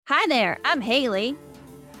Hi there, I'm Haley,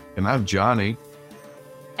 And I'm Johnny.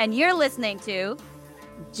 and you're listening to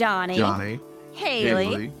Johnny,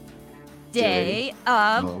 Haley, Day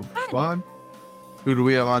of Fun. Fun. Who do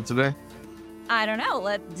we have on today? I don't know,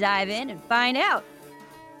 let's dive in and find out.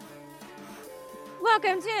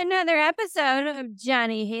 Welcome to another episode of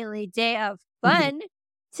Johnny, Haley, Day of Fun.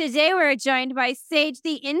 Today we're joined by Sage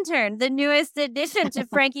the Intern, the newest addition to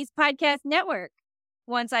Frankie's podcast network.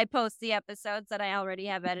 Once I post the episodes that I already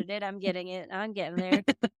have edited, I'm getting there.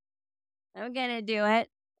 I'm gonna do it.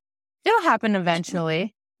 It'll happen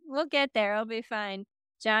eventually. We'll get there. It'll be fine.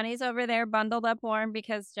 Johnny's over there bundled up warm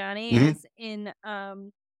because Johnny is in,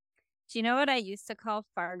 do you know what I used to call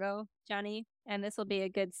Fargo, Johnny? And this will be a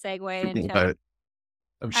good segue into... Right.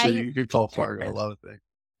 I'm sure you could call Fargo a lot of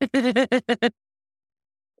things.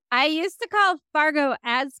 I used to call Fargo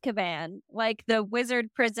Azkaban, like the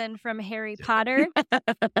wizard prison from Harry Potter.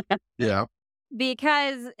 Yeah.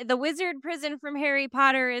 Because the wizard prison from Harry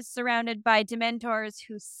Potter is surrounded by Dementors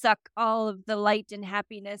who suck all of the light and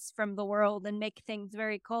happiness from the world and make things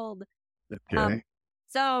very cold. Okay.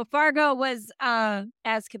 So Fargo was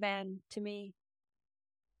Azkaban to me.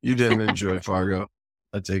 You didn't enjoy Fargo.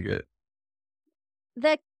 I take it.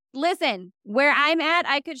 Listen, where I'm at,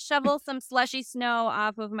 I could shovel some slushy snow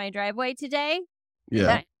off of my driveway today.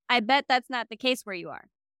 Yeah. I bet that's not the case where you are.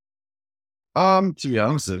 To be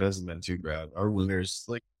honest, it hasn't been too bad. Our winter's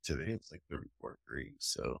like today, it's like 34 degrees.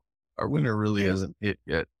 So our winter really hasn't hit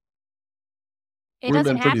yet. We've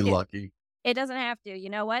been pretty lucky. It doesn't have to. You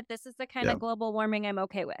know what? This is the kind of global warming I'm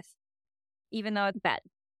okay with, even though it's bad.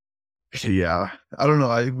 Yeah. I don't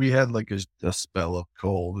know. We had like a spell of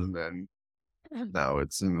cold and then now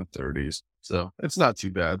it's in the 30s. So it's not too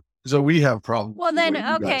bad. So we have problems. Well, then,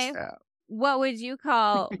 okay. What would you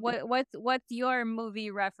call what's your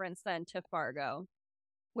movie reference then to Fargo?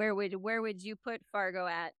 Where would you put Fargo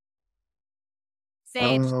at?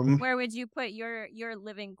 Sage, where would you put your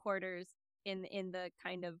living quarters in the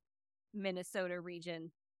kind of Minnesota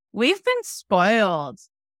region? We've been spoiled.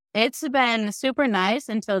 It's been super nice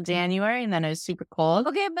until January, and then it was super cold.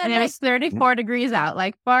 Okay, but and it was 34 degrees out,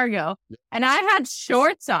 like Fargo. And I had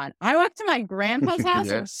shorts on. I went to my grandpa's house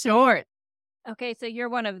in shorts. Okay, so you're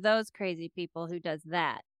one of those crazy people who does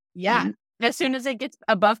that. Yeah. As soon as it gets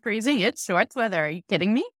above freezing, it's shorts weather. Are you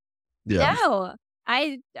kidding me? Yeah. No,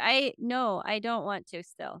 I don't want to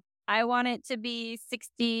still. I want it to be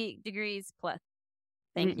 60 degrees plus.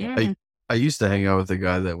 Thank you. I used to hang out with a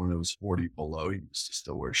guy that when it was 40 below, he used to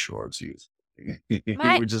still wear shorts. He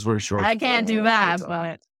would just wear shorts. I can't do that,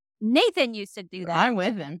 but Nathan used to do that. I'm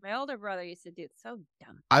with him. My older brother used to do it. So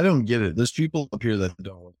dumb. I don't get it. There's people up here that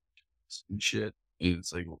don't and shit. And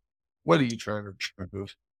it's like, what are you trying to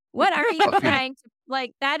prove? What are you trying to,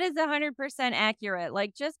 like, that is 100% accurate.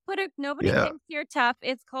 Like, just nobody thinks you're tough.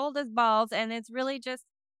 It's cold as balls. And it's really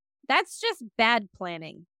that's just bad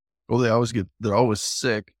planning. Well, they're always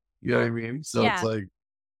sick. You know what I mean? So it's like,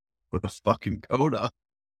 with a fucking coat on.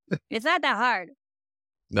 It's not that hard.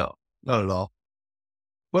 No, not at all.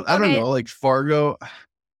 But I don't know, like Fargo.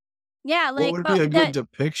 Yeah, like what would be a good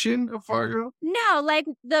depiction of Fargo? No, like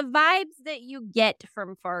the vibes that you get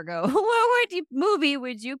from Fargo. What movie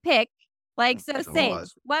would you pick? Like, so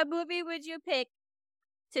Sage, what movie would you pick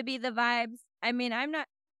to be the vibes? I mean,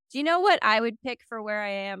 do you know what I would pick for where I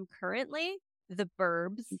am currently? The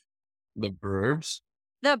Burbs. The Burbs?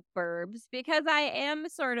 The Burbs, because I am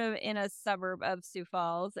sort of in a suburb of Sioux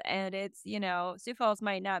Falls, and it's, Sioux Falls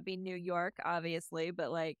might not be New York, obviously,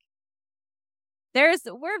 but like,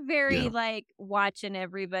 we're very like watching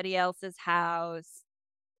everybody else's house,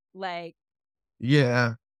 like, bitching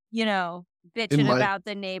about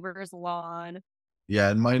the neighbor's lawn.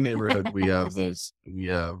 Yeah, in my neighborhood, we have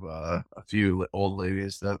a few old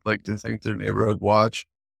ladies that like to think their neighborhood watch,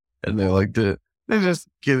 and they just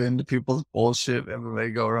get into people's bullshit and then they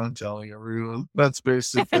go around telling everyone. That's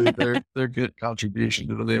basically their good contribution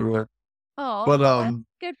to the neighborhood. Oh, but that's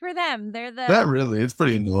good for them. It's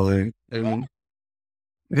pretty annoying. And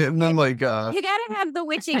then like you gotta have the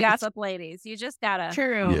witchy gossip ladies. You just gotta.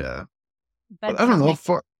 True. Yeah. But I don't know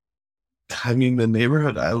the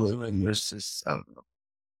neighborhood I live in, there's just I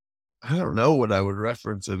don't know what I would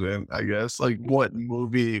reference it in, I guess. Like what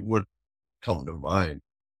movie would come to mind?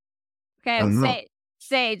 Okay,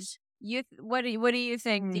 Sage, what do you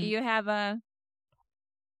think? Do you have I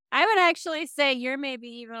would actually say you're maybe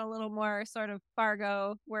even a little more sort of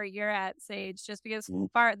Fargo where you're at, Sage, just because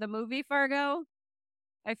the movie Fargo,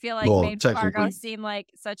 I feel like made Fargo seem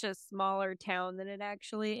like such a smaller town than it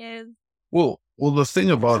actually is. Well, the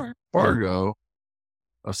thing about Fargo,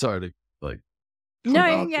 I'm sorry to like. No,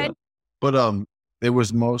 you're good. But it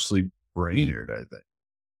was mostly Brainerd, I think.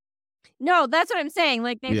 No, that's what I'm saying.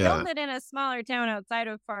 Like, they filmed it in a smaller town outside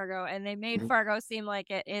of Fargo, and they made Fargo seem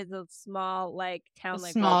like it is a small, like, town.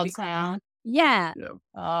 Like, small town. Yeah.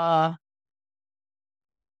 Well,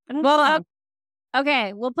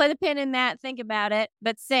 okay, we'll put a pin in that. Think about it.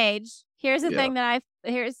 But Sage, here's the thing that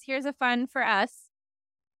here's a fun for us.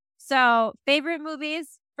 So, favorite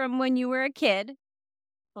movies from when you were a kid.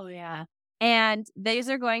 Oh, yeah. And these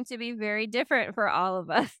are going to be very different for all of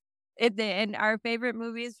us. And our favorite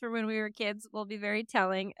movies from when we were kids will be very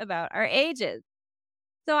telling about our ages.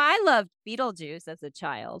 So I loved Beetlejuice as a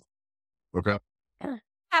child. Okay. That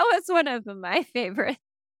was one of my favorites.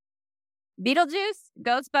 Beetlejuice,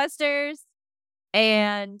 Ghostbusters,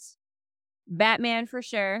 and Batman for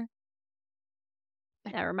sure.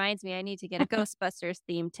 That reminds me, I need to get a Ghostbusters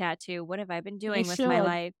themed tattoo. What have I been doing with my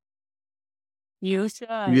life? You should.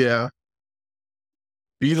 Yeah.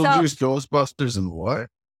 Beetlejuice, Ghostbusters, and what?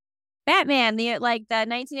 Batman, the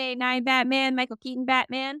 1989 Batman, Michael Keaton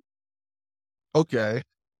Batman. Okay.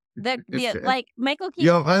 Like Michael Keaton.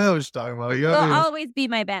 Yeah, I know what you're talking about. Will always be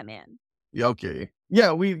my Batman. Yeah, okay.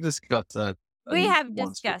 Yeah, we've discussed that. We have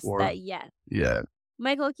discussed that, yes. Yeah.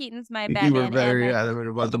 Michael Keaton's my Batman. You were very adamant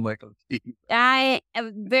about the Michael Keaton. I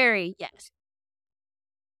am very, yes.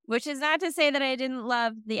 Which is not to say that I didn't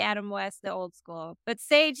love the Adam West, the old school. But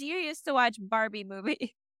Sage, you used to watch Barbie movies.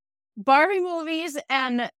 Barbie movies,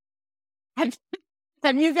 and have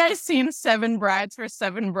you guys seen 7 Brides for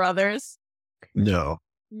 7 Brothers? No.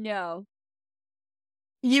 No.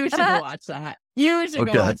 You should go watch that. You should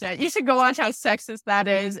go watch that. You should go watch how sexist that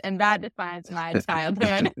is, and that defines my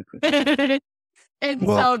childhood. It's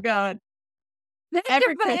so good.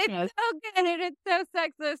 Every Christmas. It's so good, and it's so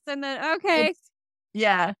sexist, and then, okay.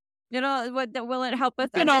 Yeah. Will it help us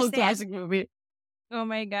understand? An old classic movie. Oh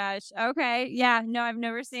my gosh. Okay. Yeah. No, I've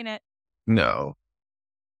never seen it. No.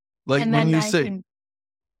 Like when you say...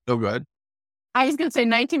 Oh, go ahead. I was going to say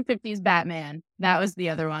 1950s Batman. That was the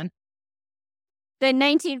other one. The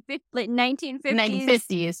 1950s?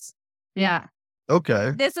 1950s. Yeah.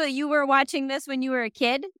 Okay. You were watching this when you were a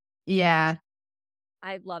kid? Yeah.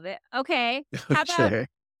 I love it. Okay. How about,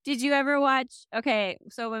 did you ever watch,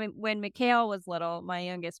 so when Mikhail was little, my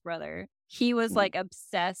youngest brother, he was like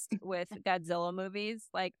obsessed with Godzilla movies,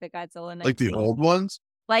 like the Godzilla 19... Like the old ones?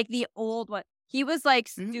 Like the old one. He was like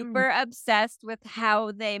super obsessed with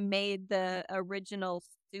how they made the original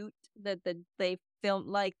suit that they filmed,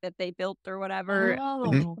 like that they built or whatever.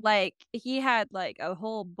 Oh. Like he had like a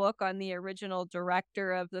whole book on the original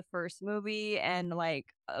director of the first movie and like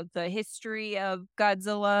the history of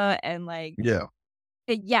Godzilla and like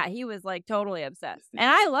he was like totally obsessed. And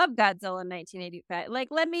I love Godzilla in 1985. Like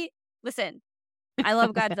listen. I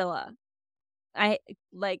love Godzilla.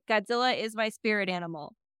 Godzilla is my spirit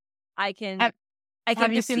animal.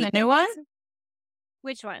 Have you seen the new one?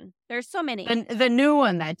 Which one? There's so many. The new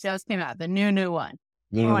one that just came out. The new one.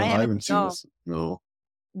 No, I haven't seen this. No.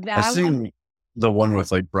 I've seen the one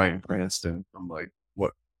with like Bryan Cranston from like,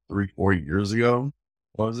 what, 3-4 years ago?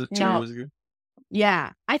 What was it? 2 years ago?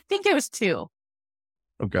 Yeah. I think it was 2.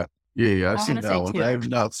 Okay. Yeah. I've seen that one. 2. I have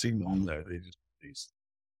not seen the one that they just released.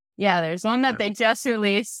 Yeah, there's one that they just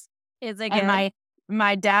released. Is it good? And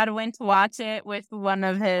my dad went to watch it with one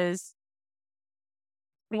of his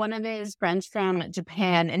friends from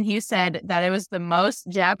Japan, and he said that it was the most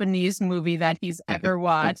Japanese movie that he's ever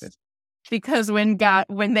watched because when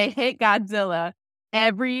they hit Godzilla,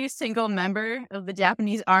 every single member of the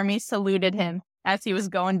Japanese army saluted him as he was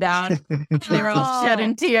going down. They were all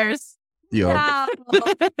shedding tears. Wow.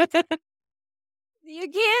 You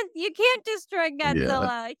can't destroy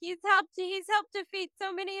Godzilla. Yeah. He's helped defeat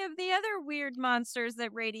so many of the other weird monsters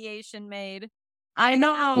that radiation made. I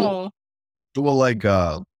know. Well, like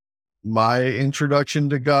my introduction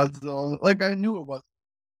to Godzilla, like I knew it was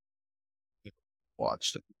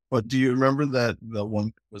watched it. But do you remember that the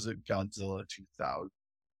one, was it Godzilla 2000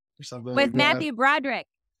 or something? With Matthew Broderick.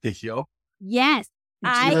 Yes.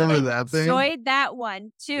 I that thing? Enjoyed that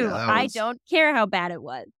one too. Yeah, I don't care how bad it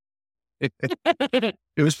was. It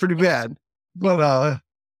was pretty bad. But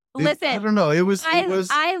listen, I don't know.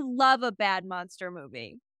 I love a bad monster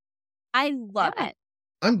movie. I love it.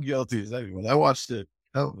 I'm guilty as anyone. I watched it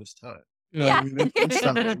countless times. Yeah. It's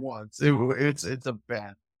not once. It's a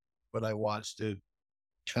bad, but I watched it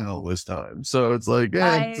countless times. So it's like,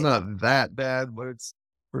 it's not that bad, but it's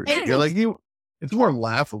more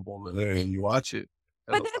laughable than you watch it.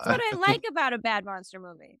 But that's what I like about a bad monster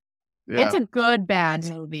movie. Yeah. It's a good bad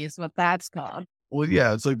movie is what that's called. Well,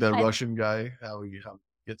 yeah, it's like that Russian guy, how he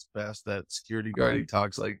gets past that security guard. He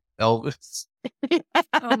talks like Elvis.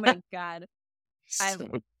 Oh my God. So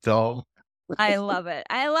dumb. I love it.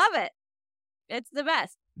 It's the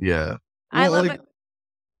best. Yeah. I Well, love like, it.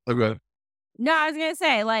 okay. No, I was gonna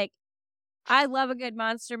say, like, I love a good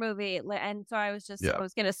monster movie, and so I was Yeah.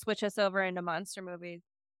 gonna switch us over into monster movies.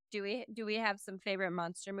 Do we have some favorite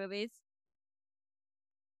monster movies?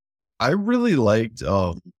 I really liked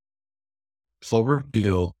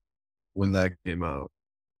Cloverfield when that came out.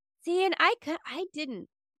 See, and I didn't.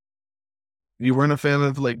 You weren't a fan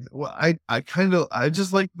of like, well, I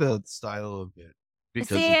just like the style of it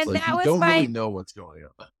because See, it's and like you don't really know what's going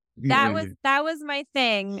on. You know what I mean? that was my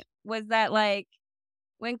thing, was that, like,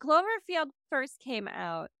 when Cloverfield first came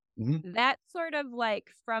out, Mhm. that sort of,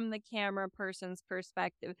 like, from the camera person's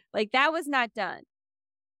perspective, like, that was not done,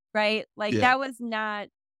 right? Like, Yeah. that was not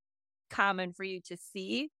common for you to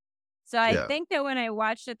see. So I Yeah. think that when I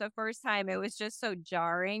watched it the first time, it was just so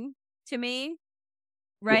jarring to me,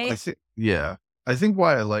 Well, right? I think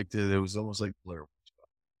why I liked it, it was almost like Blair.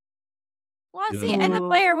 Well, You see, know? and the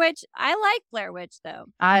Blair Witch, I like Blair Witch, though.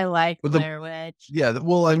 I like But Blair Witch. Yeah,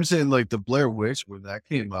 well, I'm saying like the Blair Witch when that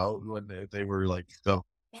came out, when they were like the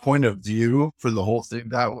point of view for the whole thing.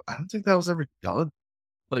 That I don't think that was ever done.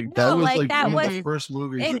 Like that No, was like, like that one of the was, first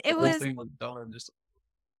movies it, that the it whole was, thing was done. Just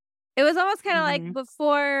it was almost kind of like Mhm.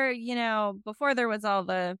 before, before there was all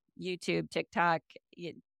the YouTube, TikTok,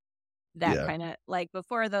 that yeah, kind of, like,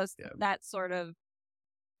 before those, yeah, that sort of,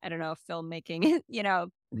 I don't know, filmmaking,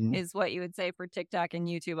 mhm, is what you would say for TikTok and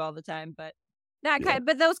YouTube all the time. But yeah,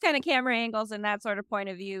 but those kind of camera angles and that sort of point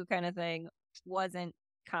of view kind of thing wasn't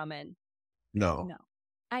common. no. No,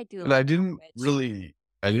 I do But I like Blair didn't Witch. really,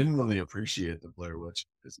 I didn't really appreciate the Blair Witch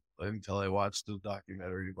until I watched the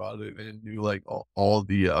documentary about it and knew like all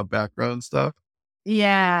the background stuff.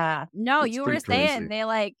 Yeah. No, It's you were pretty saying crazy. they,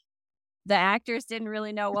 like, the actors didn't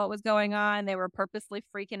really know what was going on. They were purposely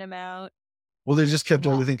freaking him out. Well, they just kept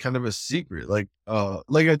Yeah. everything kind of a secret. Like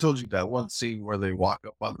I told you that one scene where they walk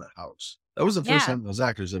up on the house. That was the first Yeah. time those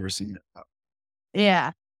actors ever seen that house.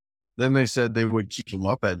 Yeah. Then they said they would keep them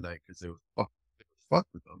up at night because they would fuck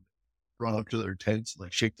with them. Run up to their tents,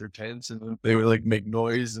 like shake their tents, and then they would like make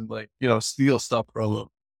noise and like steal stuff from them.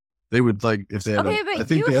 They would like if they had Okay, I but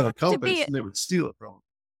think you they had a have to compass be and they would steal it from them.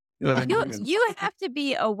 You know what I mean? And you have to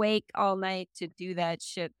be awake all night to do that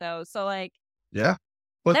shit, though. So, like, yeah,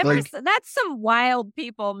 but like that's some wild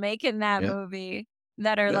people making that yeah, movie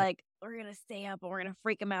that are yeah. like, we're gonna stay up and we're gonna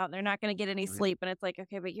freak them out and they're not gonna get any sleep. And it's like,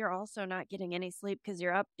 okay, but you're also not getting any sleep because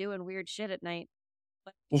you're up doing weird shit at night.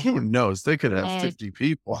 Well, who knows? They could have And 50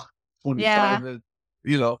 people, 25, yeah. and,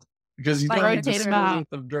 you know, because you Like, don't need to rotate 'em screw out. with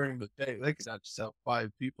them during the day. They could not just have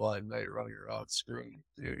 5 people at night running around screwing.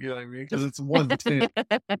 You know what I mean? Because it's one thing.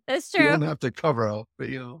 It's You true. don't have to cover up, but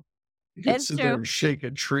you could It's sit there true. and shake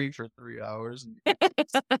a tree for 3 hours and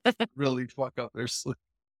really fuck up their sleep.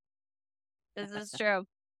 This is true.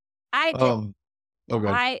 I did. Oh,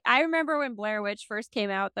 God. I remember when Blair Witch first came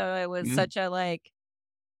out, though. It was Mhm. such a, like,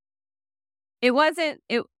 it wasn't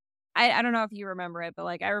it. I don't know if you remember it, but,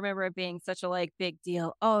 like, I remember it being such a, like, big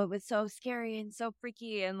deal. Oh, it was so scary and so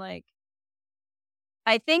freaky, and, like,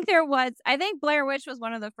 I think Blair Witch was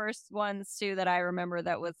one of the first ones too that I remember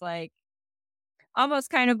that was, like, almost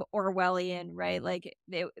kind of Orwellian, right? Like,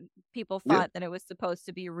 people Yeah. thought that it was supposed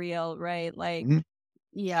to be real, right? Like, Mhm.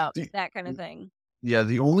 Yeah. that kind of thing. Yeah,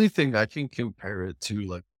 the only thing I can compare it to,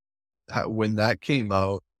 like, when that came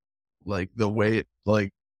out, like, the way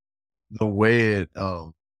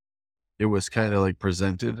it was kinda, like,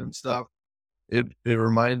 presented and stuff. It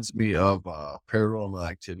reminds me of, Paranormal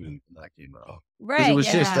Activity when that came out. 'Cause it Right, was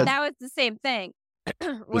just Yeah. that that was the same thing,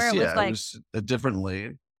 where was it was yeah, it like, was a different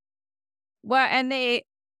lane. well, and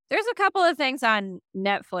there's a couple of things on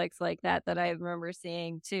Netflix like that I remember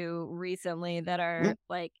seeing too recently that Yeah, are,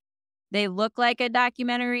 like, they look like a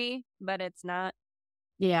documentary, but it's not,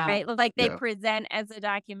 Yeah. right? Like, they yeah, present as a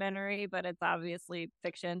documentary, but it's obviously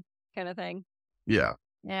fiction kinda thing. yeah,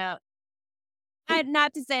 Yeah.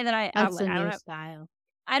 Not to say that I'm That's like, a new style.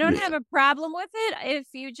 I don't yeah, have a problem with it if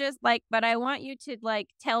you just, like, but I want you to, like,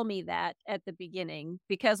 tell me that at the beginning,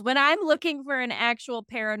 because when I'm looking for an actual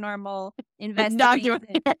paranormal investigation,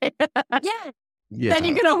 Documentary. yeah, Then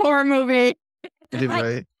you yeah. get a horror movie. Did like,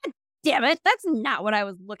 right? damn it, that's not what I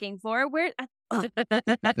was looking for. Where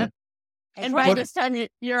And tried by But this time,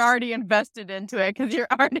 you're already invested into it because you're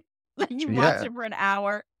already like you watched yeah, it for an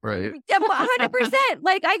hour. right. yeah, 100%.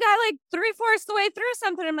 Like, I got, like, 3/4 the way through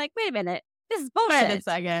something. I'm like, wait a minute, this is Wait a bullshit.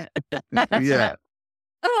 second. Yeah.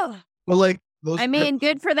 Ugh. Well, like, those I mean,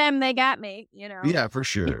 good for them. They got me. yeah, for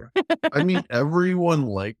sure. I mean, everyone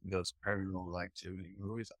liked those Paranormal Activity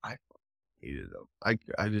movies. I hated them.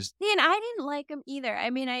 I just See, and I didn't like them either. I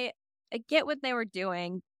mean, I get what they were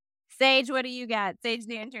doing. Sage, what do you got? Sage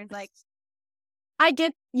the intern's like,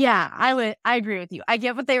 I agree with you. I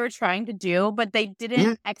get what they were trying to do, but they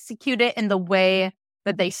didn't execute it in the way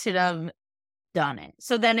that they should have done it.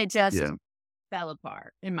 So then it just fell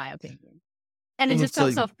apart, in my opinion. And it just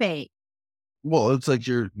felt so fake. Well, it's like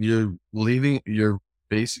you're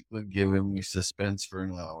basically giving me suspense for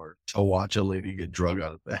an hour to watch a lady get drug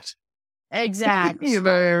out of bed. Exactly. You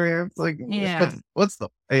know what I mean? It's like, what's the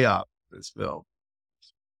payoff of this film?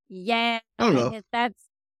 Yeah. I don't know.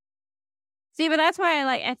 But that's why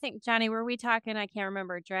I think, Johnny, were we talking? I can't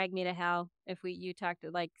remember. Drag Me to Hell. You talked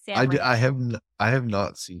to Sam Raimi. I have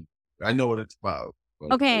not seen. I know what it's about.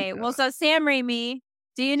 Okay. Well, so Sam Raimi,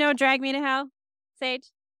 do you know Drag Me to Hell,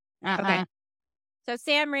 Sage? Okay. So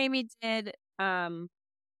Sam Raimi did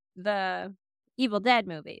the Evil Dead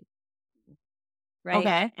movies, right?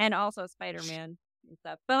 Okay. And also Spider-Man and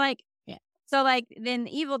stuff. But so in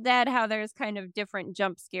Evil Dead, how there's kind of different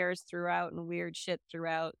jump scares throughout and weird shit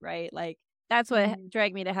throughout, right? That's what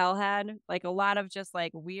Drag Me to Hell had. A lot of just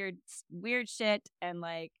weird shit and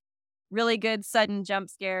really good sudden jump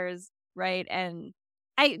scares, right? And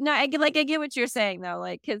I get what you're saying though,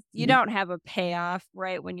 because you don't have a payoff,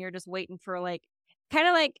 right? When you're just waiting for kind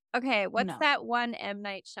of okay, what's that one M.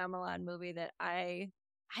 Night Shyamalan movie that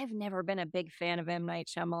I've never been a big fan of M. Night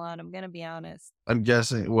Shyamalan. I'm gonna be honest. I'm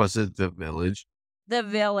guessing, was it The Village? The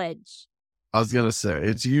Village. I was gonna say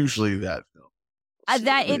it's usually that film.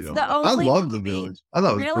 It's the only. I love The Village. I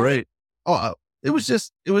thought it was great. Oh, it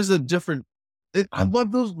was a different. I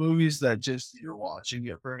love those movies that just you're watching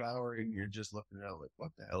it for an hour and you're just looking at it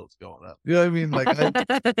what the hell is going on? You know what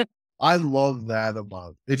I mean? I love that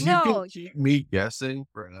about it. If you can keep me guessing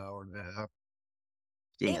for an hour and a half,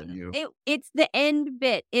 it's the end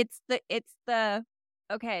bit. It's the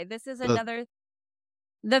okay. This is another.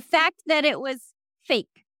 The fact that it was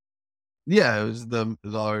fake. Yeah, it was the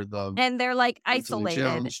and they're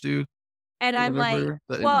isolated. Dude, and I'm and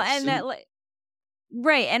that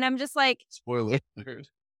right, and I'm just spoiler.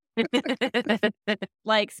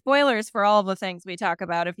 Spoilers for all the things we talk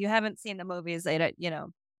about. If you haven't seen the movies, I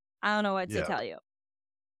don't know what to tell you.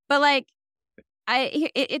 But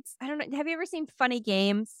it's I don't know. Have you ever seen Funny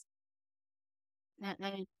Games?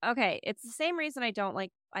 Okay, it's the same reason I don't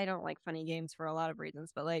like Funny Games for a lot of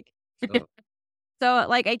reasons, but so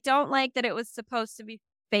I don't like that it was supposed to be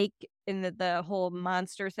fake in the whole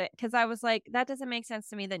monster thing, because I was that doesn't make sense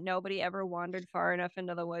to me that nobody ever wandered far enough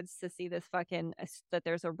into the woods to see this fucking that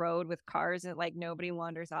there's a road with cars and nobody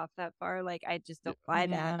wanders off that far. I just don't buy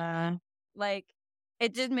that.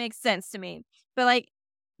 It did make sense to me, but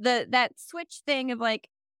that switch thing of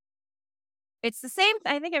it's the same.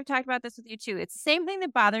 I think I've talked about this with you too. It's the same thing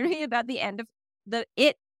that bothered me about the end of the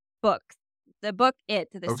It book, It.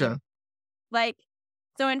 Okay.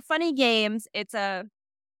 So in Funny Games, it's a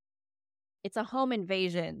home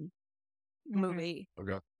invasion movie,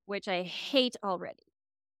 which I hate already.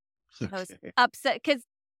 I was upset because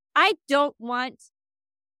I don't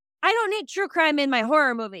need true crime in my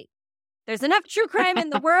horror movie. There's enough true crime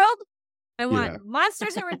in the world. I want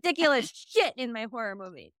monsters and ridiculous shit in my horror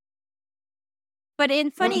movie. But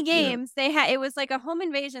in Funny Games, it was a home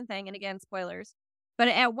invasion thing, and again, spoilers. But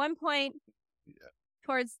at one point,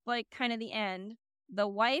 towards kind of the end, the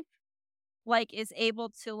wife is able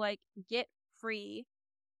to get free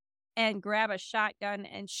and grab a shotgun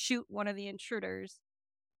and shoot one of the intruders,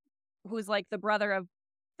 who's the brother of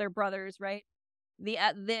their brothers, right?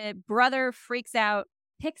 The brother freaks out,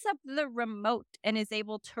 picks up the remote, and is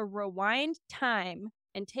able to rewind time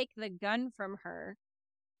and take the gun from her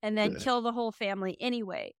and then kill the whole family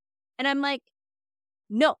anyway. And I'm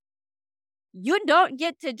no, you don't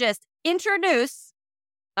get to just introduce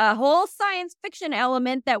a whole science fiction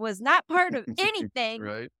element that was not part of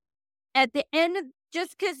anything at the end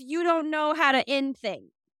just because you don't know how to end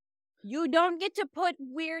things. You don't get to put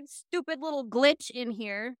weird, stupid little glitch in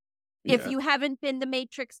here if you haven't been the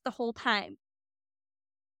Matrix the whole time.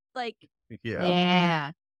 I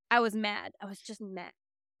was mad. I was just mad.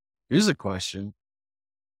 Here's a question.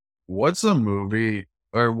 What's a movie,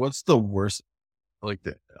 or what's the worst,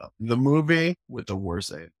 the movie with the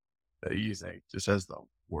worst ending that you think just has the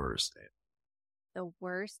worst ending? The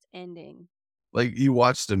worst ending. You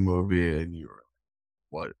watched the movie and you were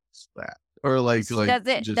what is that? Or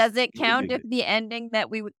does it count if the ending that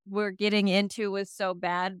we were getting into was so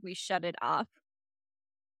bad we shut it off?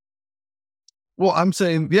 Well, I'm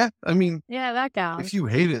saying, that counts. If you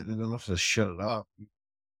hate it, then you don't have to shut it off.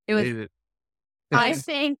 Hate it. I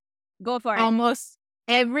think go for it. Almost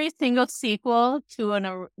every single sequel to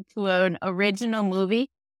an original movie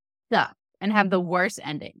sucks and have the worst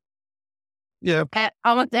ending. Yeah.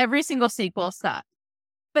 Almost every single sequel sucks.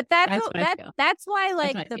 But that's why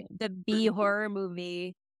like That's the B horror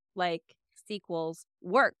movie like sequels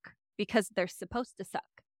work, because they're supposed to suck.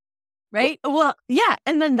 Right? Well, yeah,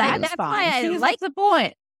 and then that's fine. Why I like the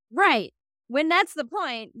point. Right. When that's the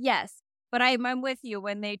point, yes. But I'm with you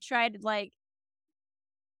when they tried like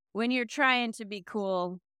when you're trying to be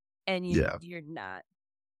cool and you're not.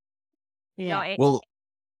 Yeah. Well,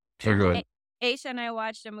 go ahead. Aisha and I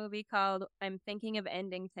watched a movie called I'm Thinking of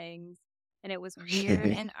Ending Things, and it was weird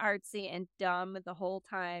and artsy and dumb the whole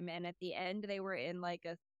time. And at the end, they were in like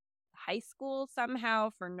a high school somehow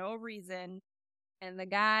for no reason. And the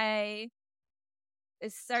guy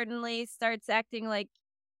suddenly starts acting like,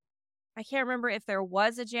 I can't remember if there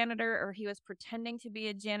was a janitor or he was pretending to be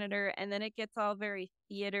a janitor. And then it gets all very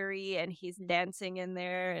theatery and he's dancing in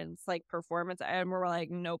there and it's like performance. And we're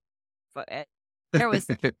like, nope. There was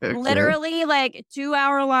literally like a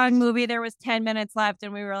 2-hour-long movie. There was 10 minutes left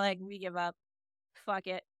and we were like, we give up. Fuck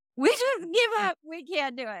it. We just give up. We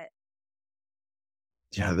can't do it.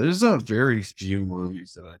 Yeah, there's a very few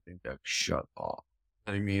movies that I think I've shut off.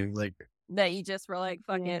 I mean, like that you just were like,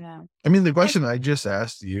 fuck it. I mean, the question I just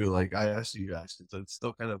asked you, like I asked you guys, so it's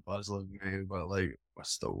still kind of puzzling me, but like,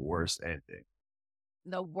 what's the worst ending?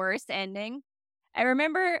 The worst ending? I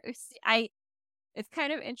remember it's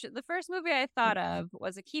kind of interesting. The first movie I thought of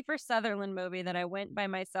was a Kiefer Sutherland movie that I went by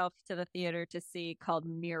myself to the theater to see called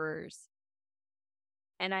Mirrors.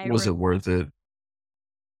 And was it worth it?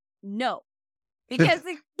 No. Because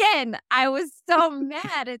again, I was so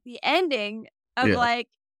mad at the ending of like,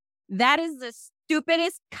 that is the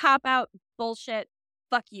stupidest cop-out bullshit.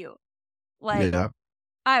 Fuck you. Like,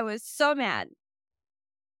 I was so mad.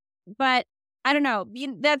 But I don't know.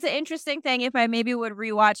 That's an interesting thing if I maybe would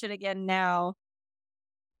rewatch it again now.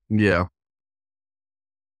 Yeah.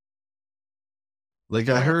 Like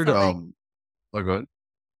I heard, oh, go ahead.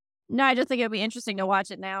 No, I just think it'd be interesting to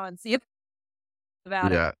watch it now and see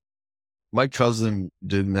about it. Yeah. My cousin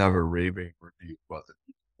didn't have a raving review about the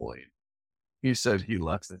Napoleon. He said he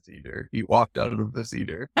left the theater. He walked out of the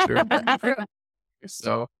theater.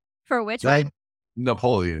 So for which one?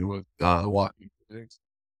 Napoleon with Walking Phoenix.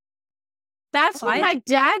 That's what my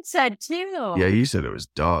dad said too. Yeah, he said it was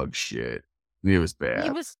dog shit. It was bad.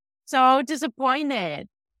 He was so disappointed.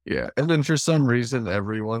 Yeah, and then for some reason,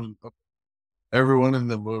 everyone in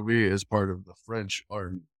the movie is part of the French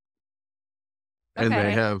army, and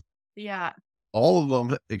they have all of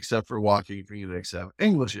them except for Walking Phoenix have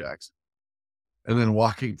English accent, and then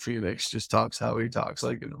Walking Phoenix just talks how he talks,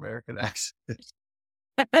 like an American accent.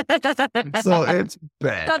 So it's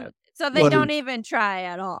bad. So they don't even try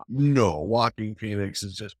at all. No, Walking Phoenix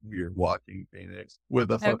is just weird. Walking Phoenix with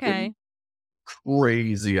a fucking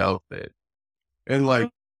crazy outfit, and like,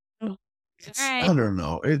 I don't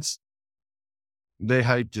know. They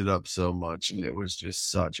hyped it up so much, and it was just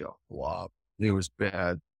such a flop. It was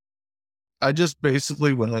bad. I just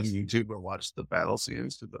basically went on YouTube and watched the battle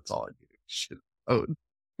scenes, because that's all I do. Shit. Oh,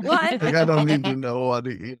 what? Like I don't need to know what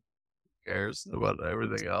to eat. Who cares about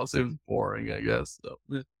everything else? It was boring, I guess. So.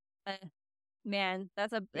 Man,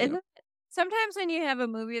 sometimes when you have a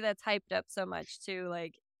movie that's hyped up so much too,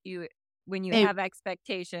 like when you have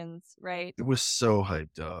expectations, right? It was so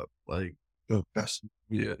hyped up, like the best.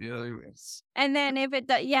 Yeah. And then if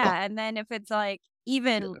it's like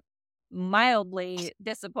even mildly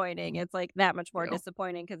disappointing, it's like that much more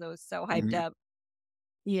disappointing because it was so hyped up.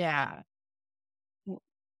 Yeah.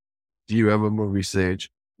 Do you have a movie, Sage?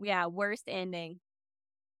 Yeah, worst ending.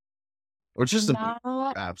 Or just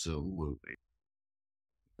absolutely.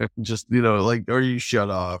 Just, like, or you shut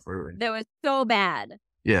off or. That was so bad.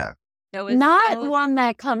 Yeah. That was not one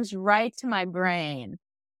that comes right to my brain.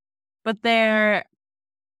 But there's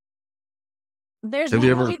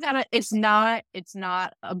movie that it's not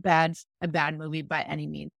a bad movie by any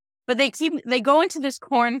means. But they go into this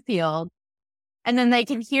cornfield and then they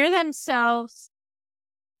can hear themselves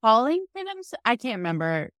calling for themselves. I can't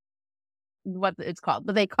remember what it's called,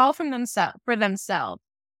 but they call for themselves.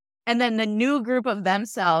 And then the new group of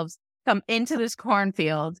themselves come into this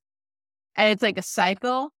cornfield and it's like a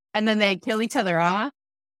cycle, and then they kill each other off.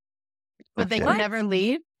 But they can never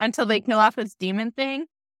leave until they kill off this demon thing.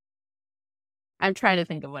 I'm trying to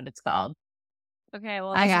think of what it's called. Okay,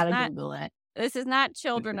 well, I gotta Google it. This is not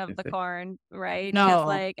Children of the Corn, right? No,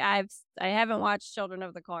 like I haven't watched Children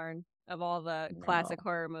of the Corn of all the classic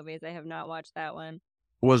horror movies. I have not watched that one.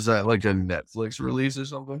 Was that like a Netflix release or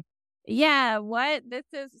something? Yeah. What this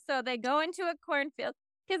is? So they go into a cornfield.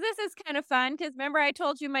 Because this is kind of fun. Because remember, I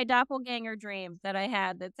told you my doppelganger dream that I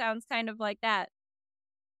had. That sounds kind of like that.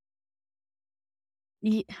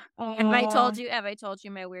 Yeah. Have I told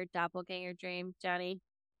you my weird doppelganger dream, Johnny?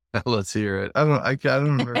 Let's hear it. I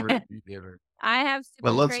don't remember if you did or, I have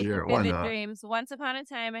but super let's crazy hear it. Why vivid not? dreams. Once upon a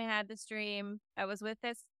time, I had this dream. I was with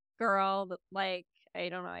this girl that, like, I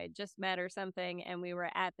don't know, I had just met or something, and we were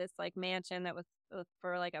at this like mansion that was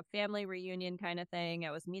for like a family reunion kind of thing.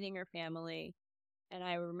 I was meeting her family, and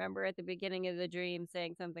I remember at the beginning of the dream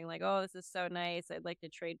saying something like, "Oh, this is so nice. I'd like to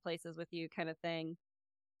trade places with you," kind of thing.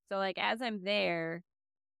 So, like, as I'm there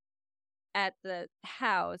at the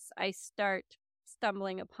house, I start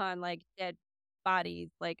stumbling upon like dead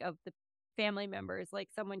bodies, like of the family members. Like,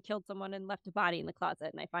 someone killed someone and left a body in the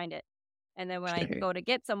closet, and I find it. And then when I Okay. go to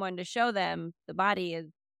get someone to show them, the body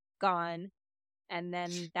is gone. And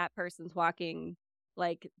then that person's walking,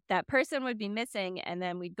 like, that person would be missing. And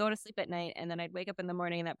then we'd go to sleep at night. And then I'd wake up in the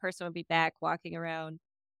morning and that person would be back walking around.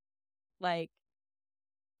 Like,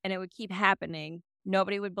 and it would keep happening.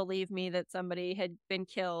 Nobody would believe me that somebody had been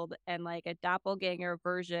killed, and like a doppelganger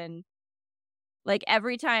version. Like,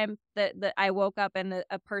 every time that I woke up and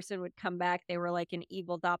a person would come back, they were like an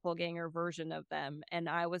evil doppelganger version of them, and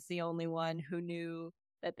I was the only one who knew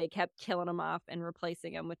that they kept killing them off and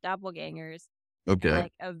replacing them with doppelgangers. And Okay.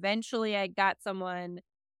 like eventually I got someone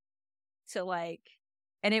to like,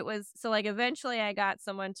 and it was so like eventually I got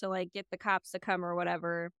someone to like get the cops to come or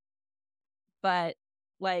whatever. But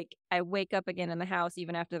like I wake up again in the house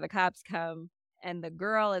even after the cops come, and the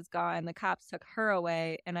girl is gone. The cops took her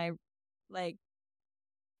away, and I like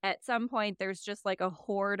at some point there's just like a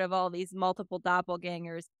horde of all these multiple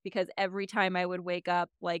doppelgangers, because every time I would wake up,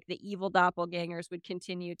 like the evil doppelgangers would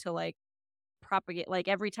continue to like propagate.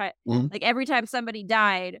 Mhm. Like every time somebody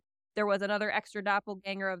died, there was another extra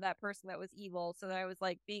doppelganger of that person that was evil. So that I was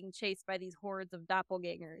like being chased by these hordes of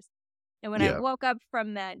doppelgangers. And when I Yeah. woke up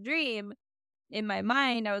from that dream, in my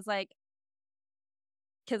mind, I was like,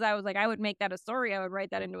 because I was like, I would make that a story. I would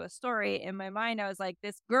write that into a story. In my mind, I was like,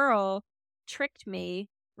 this girl tricked me,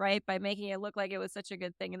 right, by making it look like it was such a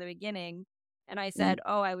good thing in the beginning. And I Mhm. said,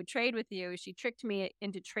 oh, I would trade with you. She tricked me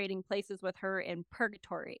into trading places with her in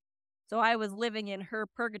purgatory. So I was living in her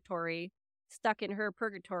purgatory, stuck in her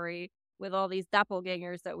purgatory with all these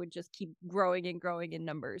doppelgangers that would just keep growing and growing in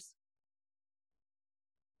numbers.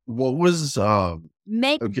 What was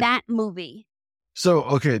Make okay? that movie. So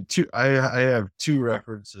okay, I have two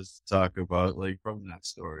references to talk about, like from that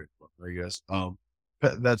story. I guess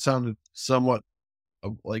that sounded somewhat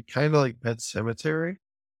like kind of like Pet Cemetery.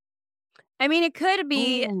 I mean, it could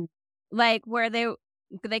be Ooh. like where they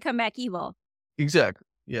come back evil. Exactly.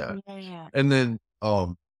 Yeah. Yeah. And then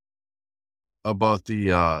about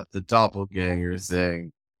the doppelganger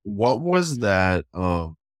thing. What was that?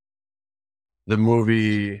 The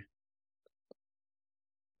movie,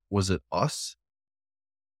 was it Us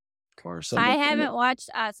or I something like that? haven't watched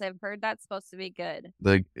Us. I've heard that's supposed to be good.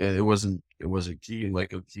 Like it wasn't Key,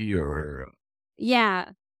 like a Key or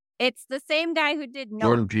Yeah. It's the same guy who did Nope.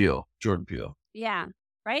 Jordan Peele. Jordan Peele. Yeah.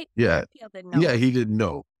 Right? Yeah. Peele did Nope. Yeah, he didn't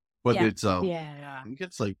know. But Yeah. it's Yeah. I think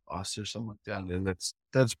it's like Us or something like that. And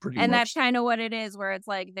that's pretty And that's much kind of what it is, where it's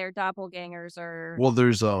like their doppelgangers are. well,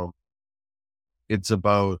 there's it's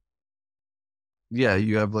about yeah,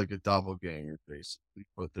 you have like a doppelganger basically,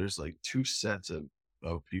 but there's like two sets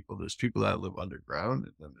of people. There's people that live underground,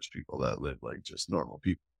 and then there's people that live like just normal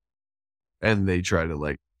people. And they try to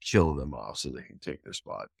like kill them off so they can take their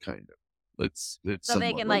spot, kind of. It's So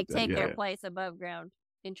they somewhat can like like that. take Yeah. their place above ground.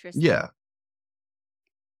 Interesting. Yeah.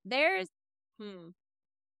 There's,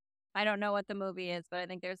 I don't know what the movie is, but I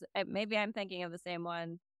think maybe I'm thinking of the same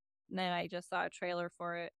one. And then I just saw a trailer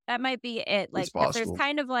for it. That might be it. Like, It's because there's possible.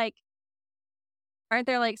 kind of like, aren't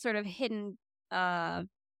there like sort of hidden,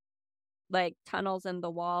 like tunnels in the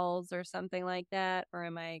walls or something like that? Or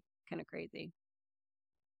am I kind of crazy?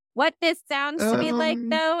 What this sounds to me like,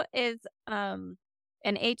 though, is an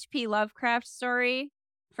H.P. Lovecraft story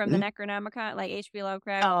from the Necronomicon. Like H.P.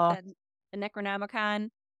 Lovecraft said, the Necronomicon.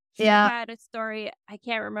 He had a story. I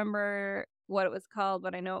can't remember what it was called,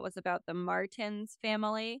 but I know it was about the Martins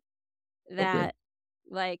family that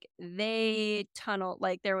like they tunnel,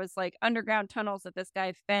 like there was like underground tunnels that this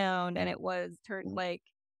guy found, and it was turned like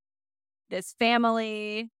this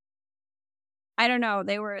family. I don't know.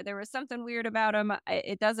 There was something weird about him.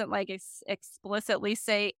 It doesn't like explicitly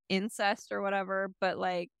say incest or whatever, but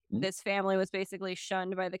like this family was basically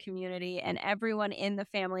shunned by the community, and everyone in the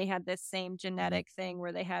family had this same genetic thing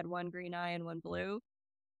where they had one green eye and one blue,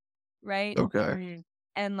 right? Okay.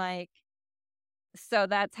 And like, so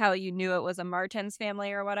that's how you knew it was a Martins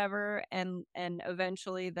family or whatever. And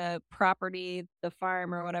eventually the property, the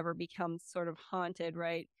farm or whatever, becomes sort of haunted,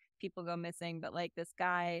 right? People go missing, but like this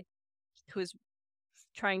guy who's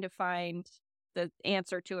trying to find the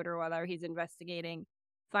answer to it or whether he's investigating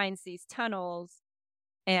finds these tunnels,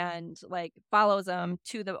 and like follows them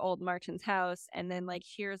to the old merchant's house, and then like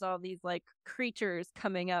hears all these like creatures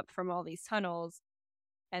coming up from all these tunnels,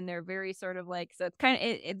 and they're very sort of like, so it's kind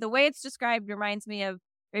of the way it's described reminds me of,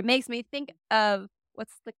 it makes me think of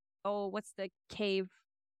what's the cave,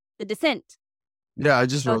 The Descent. Yeah, I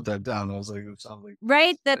just wrote that down. I was like, it sounds like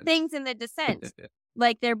right, the things in The Descent.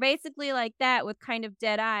 Like they're basically like that with kind of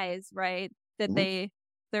dead eyes, right? That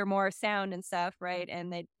they're more sound and stuff, right?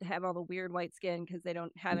 And they have all the weird white skin because they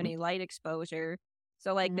don't have any light exposure.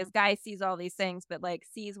 So like this guy sees all these things, but like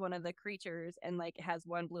sees one of the creatures and like has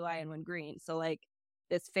one blue eye and one green. So like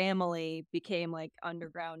this family became like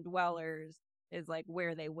underground dwellers, is like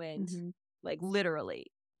where they went, like literally,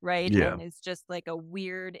 right? Yeah. And it's just like a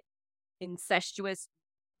weird, incestuous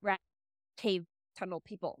rat cave tunnel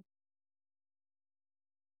people.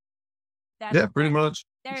 Yeah, pretty much.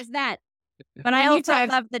 There's that. But I also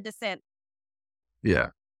love The Descent. Yeah.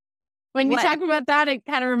 When you talk about that, it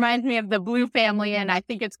kind of reminds me of the Blue family, and I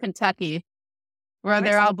think it's Kentucky, where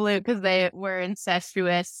they're all blue because they were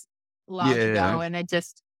incestuous long ago, and it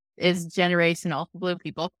just is generational. Blue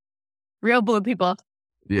people. Real blue people.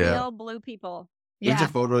 Yeah. Real blue people. There's a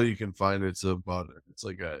photo you can find. It's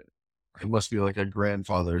like it must be like a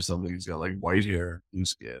grandfather or something. He's got like white hair, blue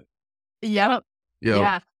skin. Yep.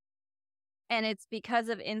 Yeah. And it's because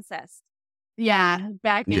of incest. Yeah.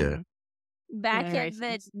 Back in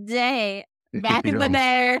the day. Back in the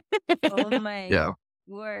day. Oh my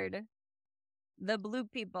word. The blue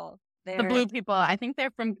people. The blue people. I think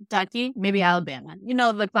they're from Kentucky, maybe Alabama. You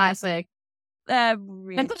know, the classic.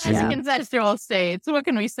 Ancestral states. What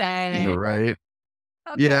can we say? You're right.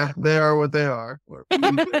 Okay. Yeah, they are what they are.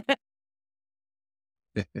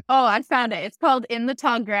 Oh, I found it. It's called In the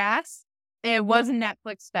Tall Grass. It was a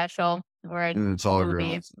Netflix special or a In the Tall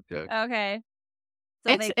Grass. Okay.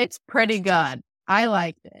 So it's pretty good. I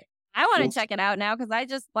liked it. I want to check it out now because I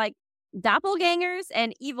just like doppelgangers,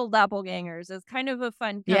 and evil doppelgangers is kind of a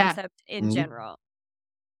fun concept in general.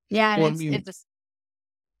 Yeah, well, it's just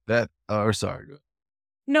that. Oh, sorry.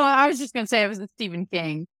 No, I was just gonna say it was a Stephen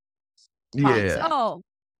King. Yeah. Oh.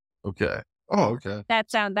 Okay. Oh, okay.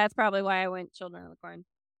 That's probably why I went Children of the Corn.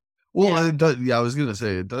 Well, it does. Yeah, I was gonna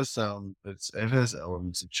say it does sound. It has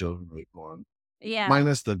elements of Children of the Corn. Yeah.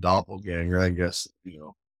 Minus the doppelganger, I guess. You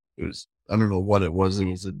know, it was. I don't know what it was. It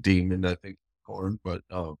was a demon, I think, corn. But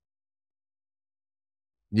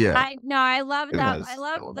yeah. I love that. I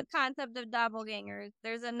love the concept of doppelgangers.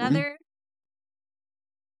 There's another.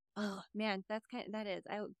 Oh man,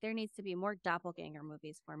 there needs to be more doppelganger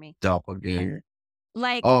movies for me. Doppelganger.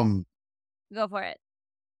 Like, go for it.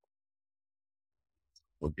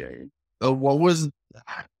 Okay. What was?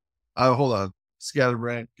 Hold on.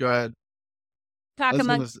 Scatterbrain. Go ahead.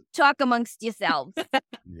 Talk amongst yourselves.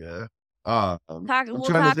 Yeah. We'll talk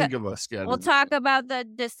about The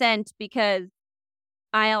Descent because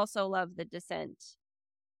I also love The Descent.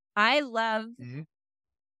 I love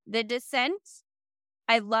The Descent.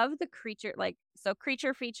 I love the creature,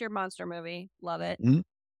 creature feature monster movie. Love it.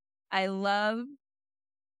 I love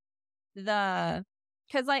because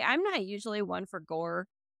like I'm not usually one for gore,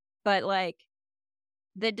 but like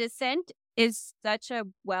The Descent is such a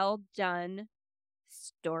well done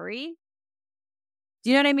story. Do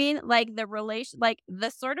you know what I mean? Like the relation, like the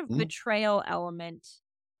sort of betrayal element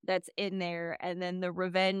that's in there, and then the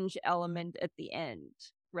revenge element at the end,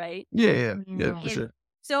 right? Yeah, for sure.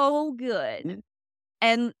 So good.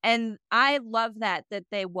 And I love that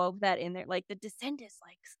they wove that in there. Like The Descent is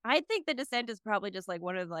like, I think The Descent is probably just like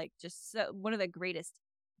one of the greatest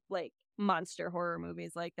like monster horror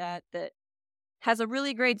movies like that has a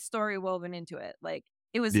really great story woven into it. Like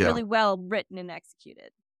it was really well written and executed.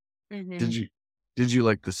 Did you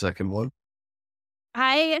like the second one?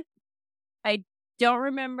 I don't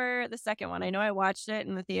remember the second one. I know I watched it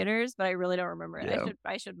in the theaters, but I really don't remember it. Yeah.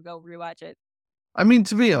 I should go rewatch it. I mean,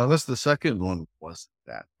 to be honest, the second one wasn't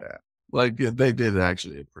that bad. Like they did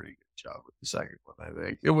actually a pretty good job with the second one. I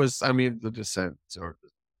think it was. I mean, The Descent sort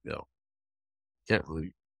of, can't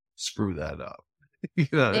really screw that up. You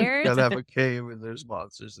gotta have a cave, and there's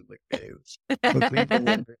monsters in the caves.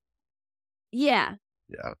 Yeah.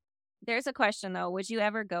 Yeah. There's a question though. Would you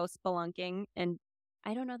ever go spelunking? And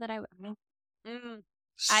I don't know that I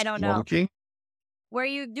don't know. Where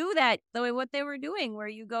you do that, the way what they were doing, where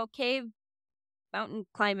you go cave mountain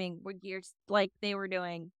climbing, where you're like they were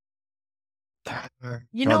doing.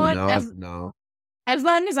 You know what? No. As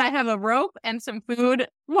long as I have a rope and some food,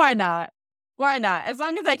 why not? Why not? As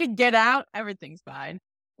long as I can get out, everything's fine.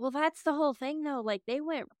 Well, that's the whole thing though. Like they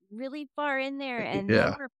went really far in there, and they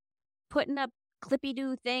were putting up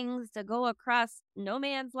clippy-doo things to go across no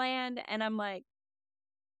man's land, and I'm like,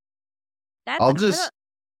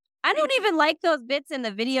 I don't even like those bits in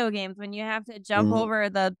the video games when you have to jump over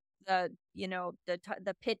the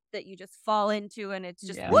pit that you just fall into and it's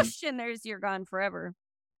just whoosh and you're gone forever.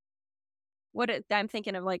 I'm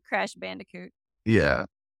thinking of like Crash Bandicoot. Yeah.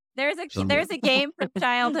 There's a game from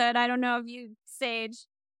childhood. I don't know if you Sage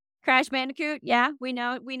Crash Bandicoot. Yeah, we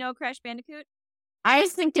know Crash Bandicoot. I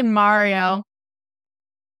was thinking Mario.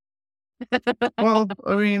 Well,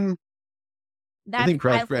 I mean, I think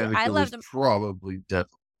Crash Bandicoot was probably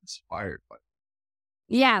definitely inspired by.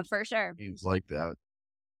 Yeah, for sure. Games like that.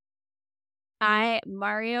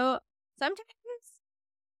 Mario. Sometimes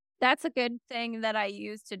that's a good thing that I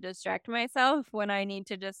use to distract myself when I need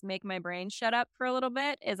to just make my brain shut up for a little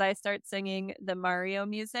bit. Is I start singing the Mario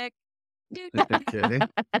music. Okay.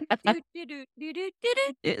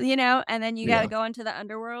 You know, and then you got to go into the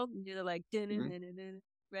underworld and do the like,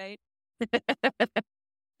 right?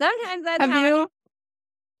 Sometimes that's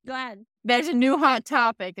Go ahead. There's a new hot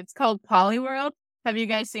topic. It's called Polyworld. Have you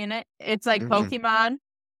guys seen it? It's like Pokemon,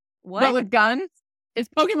 but with guns. It's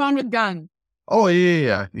Pokemon with guns. Oh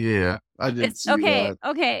yeah. I didn't see that.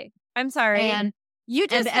 Okay. I'm sorry. And you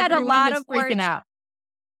just said a lot of words. Out.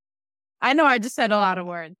 I know. I just said a lot of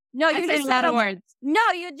words. No, you just said a lot of words. No,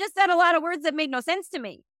 you just said a lot of words that made no sense to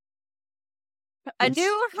me. A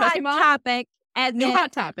new hot topic.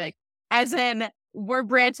 Hot topic. As in, we're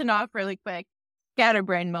branching off really quick.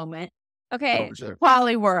 Scatterbrain moment. Okay. Oh, sure.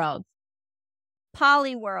 Polyworld.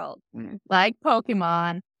 Like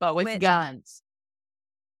Pokemon, but with guns.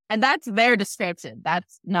 And that's their description.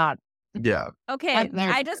 That's not. Yeah. Okay.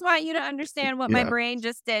 I just want you to understand what my brain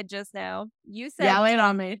just did just now. You said. Yeah, lay it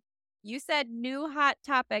on me. You said new hot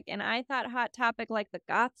topic, and I thought hot topic like the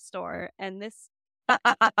goth store, and this. That's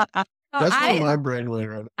what my brain went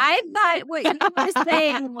right. I thought what you were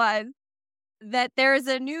saying was that there's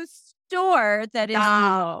a new store that is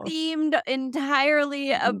themed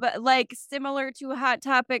entirely like similar to Hot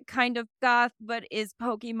Topic, kind of goth, but is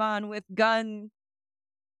Pokemon with guns.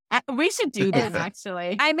 We should do that,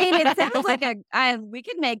 actually. I mean, it sounds like we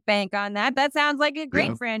could make bank on that. That sounds like a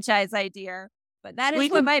great franchise idea. But that is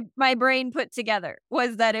what my brain put together,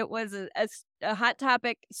 was that it was a Hot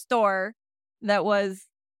Topic store that was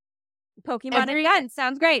Pokemon and guns.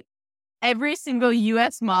 Sounds great. Every single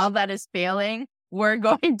U.S. mall that is failing, we're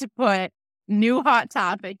going to put new Hot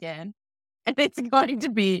Topic in. And it's going to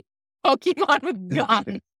be Pokemon with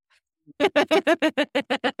guns.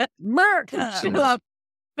 Merc. Fill up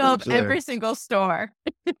every single store.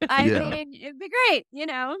 I mean, it'd be great, you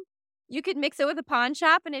know. You could mix it with a pawn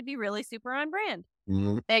shop and it'd be really super on brand.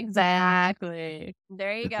 Mm-hmm. Exactly.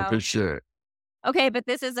 There you go. For sure. Okay, but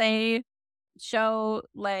this is a show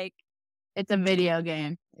like... It's a video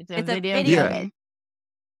game. It's a video game.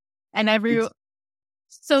 And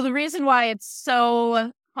so the reason why it's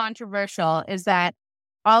so controversial is that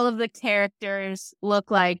all of the characters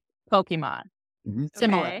look like Pokemon. Mm-hmm.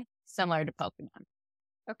 Similar to Pokemon.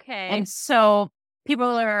 Okay. And so people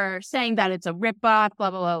are saying that it's a ripoff,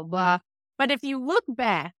 blah, blah, blah, blah. But if you look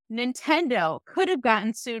back, Nintendo could have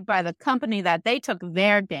gotten sued by the company that they took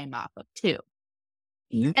their game off of, too.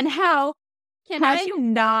 Mm-hmm. And how you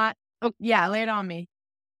not... Oh, yeah, lay it on me.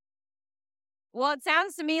 Well, it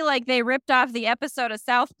sounds to me like they ripped off the episode of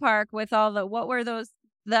South Park with all the... What were those?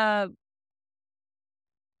 The...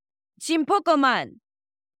 Pokemon.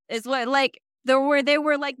 Is what, like... Where they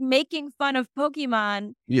were like making fun of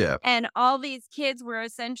Pokemon. Yeah. And all these kids were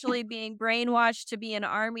essentially being brainwashed to be an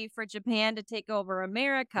army for Japan to take over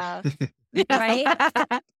America. Right?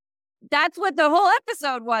 That's what the whole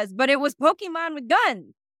episode was, but it was Pokemon with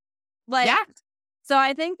guns. Like, so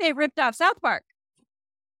I think they ripped off South Park.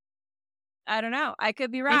 I don't know. I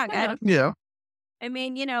could be wrong. I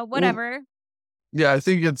mean, you know, whatever. Yeah, I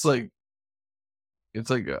think it's like, I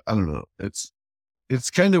don't know. It's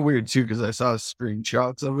kind of weird, too, because I saw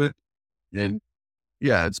screenshots of it. And,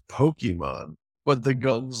 yeah, it's Pokemon, but the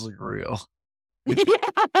guns look real.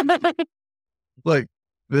 Like,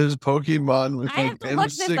 there's Pokemon with, I have to look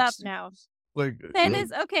this up now. Like, that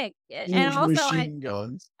is, okay. And also, machine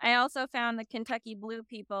guns. I also found the Kentucky Blue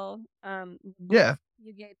people.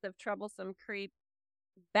 You gates of troublesome creep.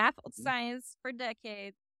 Baffled science for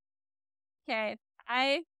decades. Okay.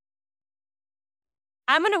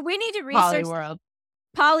 We need to research...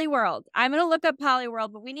 Polyworld. I'm going to look up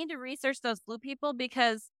Polyworld, but we need to research those blue people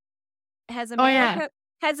because has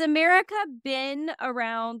America been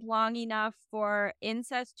around long enough for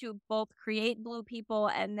incest to both create blue people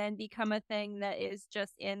and then become a thing that is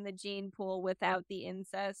just in the gene pool without the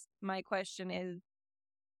incest? My question is,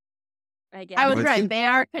 I guess. I was right. They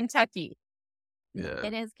are Kentucky. Yeah.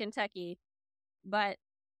 It is Kentucky. But,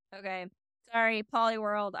 okay. Sorry,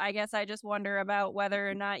 Polyworld. I guess I just wonder about whether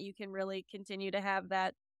or not you can really continue to have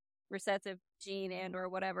that recessive gene and or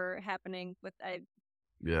whatever happening with.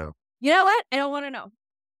 Yeah. You know what? I don't want to know.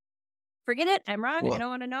 Forget it. I'm wrong. Well, I don't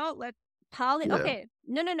want to know. yeah. Okay.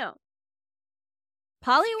 No.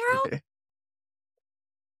 Polyworld. Okay.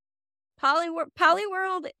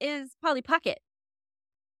 Polyworld is Polly Pocket.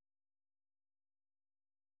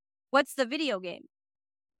 What's the video game?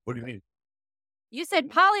 What do you mean? You said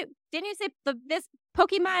Didn't you say this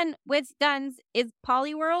Pokemon with guns is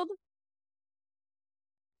Polyworld?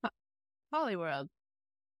 Polyworld.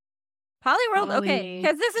 Polyworld? Okay.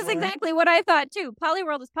 Because this is exactly what I thought too.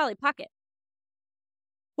 Polyworld is Polly Pocket.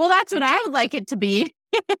 Well, that's what I would like it to be.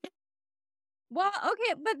 Well,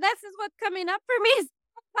 okay, but this is what's coming up for me is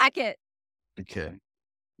Pocket. Okay.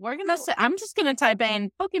 I'm just gonna type in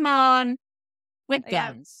Pokemon with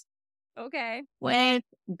guns. Okay. With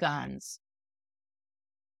guns.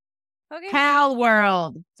 Okay. Pal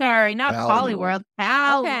World. Sorry, not Pal Polyworld.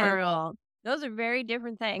 Pal Okay. World. Those are very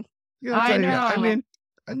different things. Yeah, I know. I mean,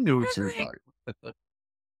 I knew what you were talking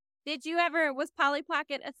about. Was Polly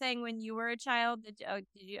Pocket a thing when you were a child? Did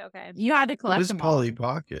you? Okay. You had to It collect was them all. Polly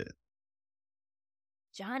Pocket.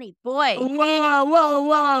 Johnny boy.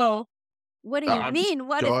 Whoa. What do you mean?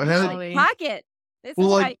 What is go ahead. Polly Pocket? This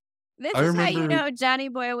Well, is like, this I is how you remember- know Johnny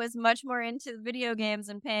boy was much more into video games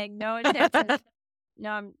and paying no attention. No,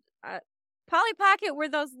 I'm Polly Pocket were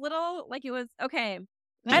those little it was okay.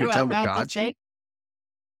 I don't know. Tamagotchi?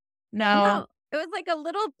 No. It was like a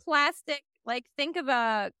little plastic, think of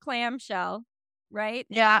a clamshell, right?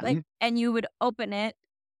 Yeah. And you would open it,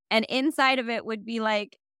 and inside of it would be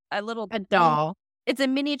like a doll. It's a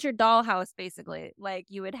miniature dollhouse, basically. Like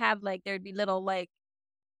you would have there'd be little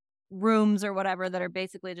rooms or whatever that are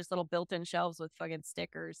basically just little built-in shelves with fucking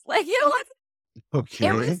stickers. Okay.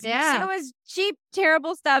 It was cheap,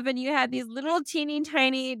 terrible stuff, and you had these little teeny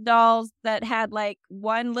tiny dolls that had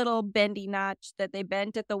one little bendy notch that they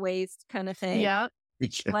bent at the waist, kind of thing. Yeah.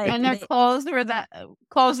 Okay. And their clothes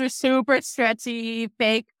were super stretchy,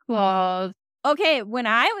 fake clothes. Okay, when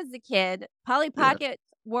I was a kid, Polly Pockets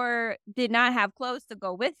did not have clothes to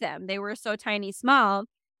go with them. They were so tiny, small.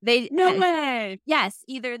 No way. Yes,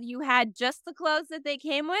 either you had just the clothes that they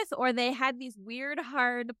came with, or they had these weird,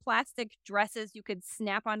 hard plastic dresses you could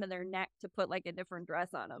snap onto their neck to put a different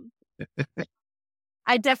dress on them.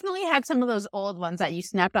 I definitely had some of those old ones that you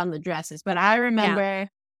snapped on the dresses, but I remember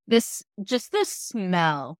the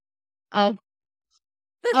smell of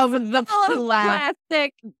the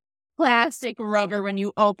plastic rubber when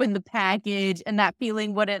you open the package, and that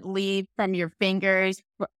feeling wouldn't leave from your fingers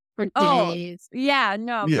for days. Yeah,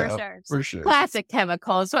 no, for sure. Plastic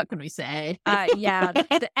chemicals, what can we say? Yeah.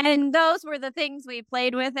 And those were the things we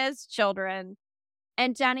played with as children.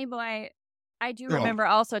 And Johnny boy, I do remember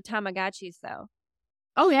also Tamagotchis, though.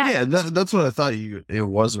 Oh, yeah. Yeah, that's what I thought it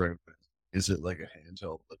was right. Is it like a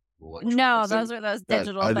handheld? No, those were those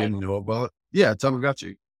digital I things. didn't know about. Yeah,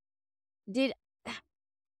 Tamagotchi.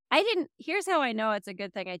 Here's how I know it's a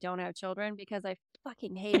good thing I don't have children, because I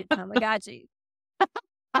fucking hated Tamagotchis.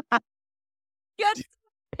 Just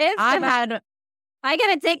pissed about. I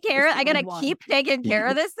gotta keep taking care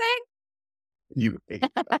of this thing. You hate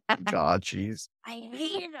Tamagotchis. I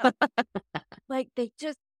hate them. They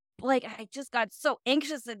just I just got so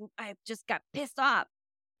anxious and I just got pissed off.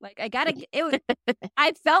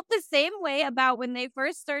 I felt the same way about when they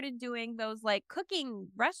first started doing those cooking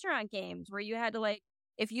restaurant games where you had to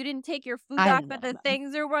if you didn't take your food off of the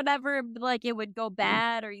things or whatever, it would go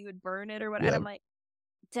bad or you would burn it or whatever. Yeah. I'm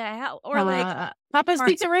to hell. Or Papa's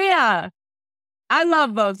Pizzeria. I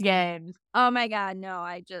love those games. Oh my God, no!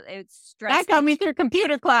 It's stressful. That got me through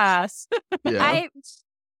computer class. Yeah.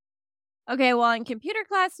 Okay, well, in computer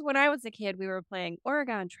class when I was a kid, we were playing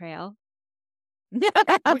Oregon Trail. We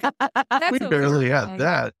barely had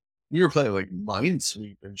that. You were playing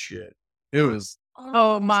Minesweep and shit. It was.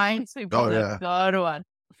 Minesweep. Oh yeah, good one.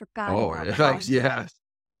 I forgot. Oh yeah,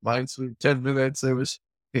 Minesweep. 10 minutes. It was.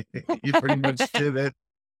 You pretty much did it.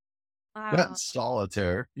 That's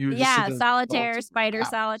solitaire. Solitaire, Spider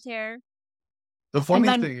Solitaire. The funny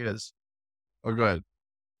thing is, go ahead.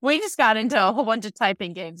 We just got into a whole bunch of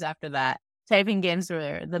typing games after that. Typing games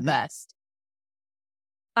were the best.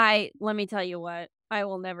 Let me tell you what, I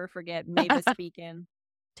will never forget Mavis Beacon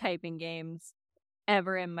typing games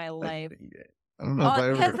ever in my life. I don't know if I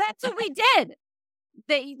ever. Because that's what we did.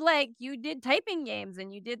 You did typing games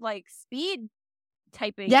and you did speed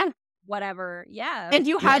typing. Yeah. Whatever. Yeah. And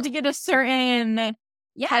you had to get a certain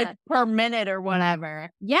type per minute or whatever.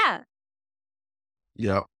 Yeah.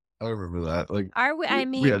 Yeah. I remember that.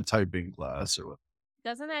 We had typing class or what?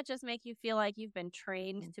 Doesn't that just make you feel like you've been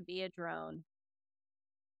trained to be a drone?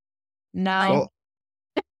 No.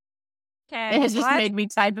 Okay. It has just made me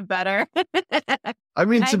type better. I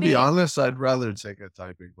mean, to be honest, I'd rather take a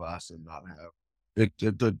typing class and not have it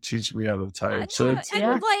to teach me how to type. So it's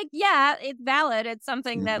it's valid. It's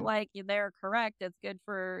something that they're correct. It's good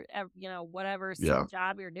for whatever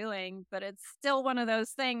job you're doing, but it's still one of those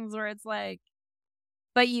things where it's like,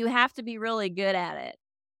 but you have to be really good at it,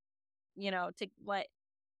 to like,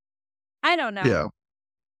 I don't know. Yeah.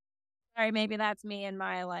 Sorry, maybe that's me and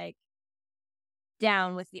my like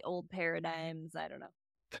down with the old paradigms. I don't know.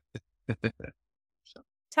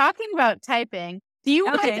 Talking about typing, do you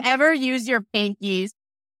guys ever use your pinkies?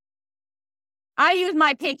 I use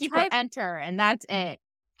my pinky for enter, and that's it.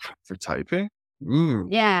 For typing?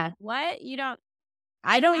 Yeah. What? You don't?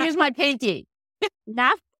 I don't use my pinky.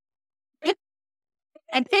 Not.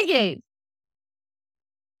 And pinky.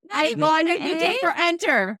 I use for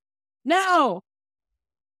enter. No.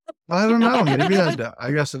 I don't know. Maybe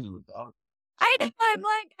I guess it's a dog. I'm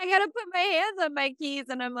like, I gotta put my hands on my keys,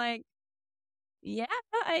 and I'm like, yeah,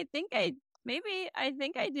 I think I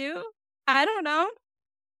do. I don't know.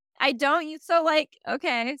 I don't use, so like,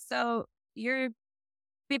 okay, so you're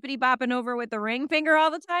bippity bopping over with the ring finger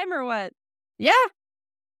all the time or what? Yeah.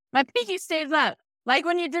 My pinky stays up. Like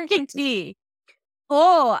when you're drinking tea.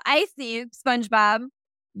 Oh, I see, SpongeBob.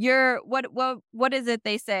 You're, what is it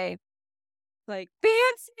they say? Like,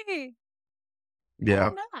 fancy.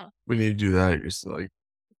 Yeah. When you do that, you're just like,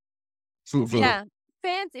 yeah,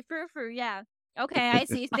 fancy, frou-frou, yeah. Okay, I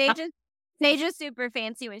see. Sage is super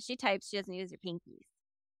fancy when she types. She doesn't use her pinkies.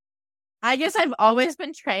 I guess I've always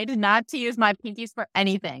been trained not to use my pinkies for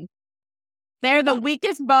anything. They're the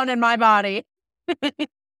weakest bone in my body.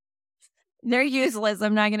 They're useless.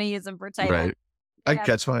 I'm not going to use them for typing. Right. I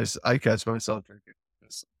catch myself drinking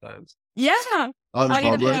this sometimes. Yeah. On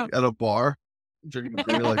public at a bar, drinking a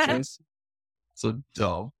beer like this. So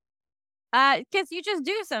dumb. Because you just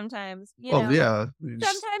do sometimes. Yeah.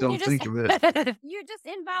 Sometimes don't think of it. You just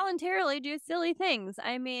involuntarily do silly things.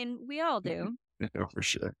 I mean, we all do. Yeah, for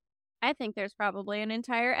sure. I think there's probably an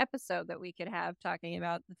entire episode that we could have talking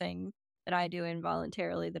about the things that I do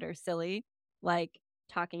involuntarily that are silly, like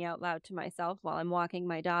talking out loud to myself while I'm walking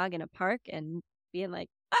my dog in a park and being like,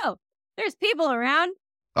 oh, there's people around.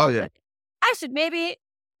 Oh, yeah. I should maybe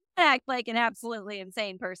act like an absolutely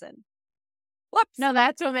insane person. Whoops. No,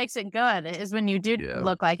 that's what makes it good, is when you do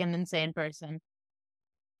look like an insane person.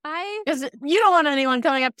 Because you don't want anyone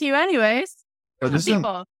coming up to you anyways. This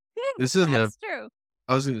people. That's true.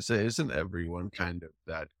 I was going to say, isn't everyone kind of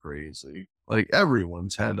that crazy? Like,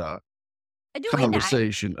 everyone's had a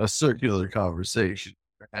conversation, a circular conversation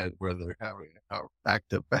where they're having a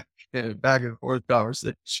back and forth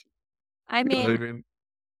conversation. I mean,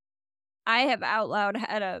 I have out loud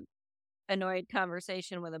had a annoyed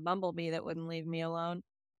conversation with a bumblebee that wouldn't leave me alone.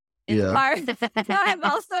 So I've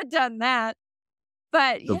also done that.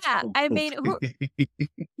 But yeah, I mean, it wouldn't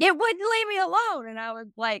leave me alone. And I was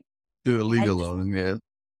like, leave alone, yeah.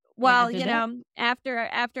 Well, after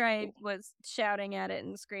I was shouting at it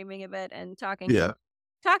and screaming a bit and talking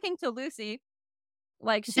to Lucy,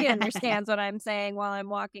 like she understands what I'm saying while I'm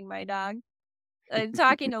walking my dog.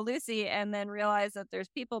 Talking to Lucy and then realize that there's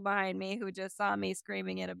people behind me who just saw me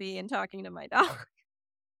screaming at a bee and talking to my dog.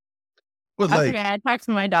 But I talk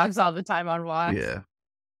to my dogs all the time on walks. Yeah.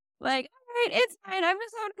 Like, all right, it's fine. I'm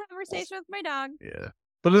just having a conversation with my dog. Yeah.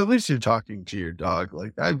 But at least you're talking to your dog.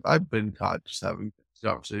 Like I've been caught just having a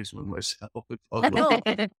conversation with myself.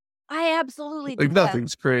 I absolutely do. Like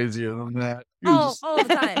nothing's crazier than that. All the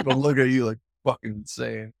time. People look at you like fucking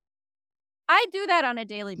insane. I do that on a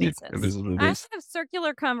daily basis. I have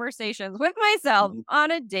circular conversations with myself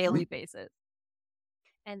on a daily basis.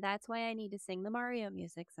 And that's why I need to sing the Mario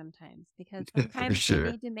music sometimes. Because sometimes you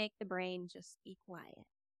need to make the brain just be quiet.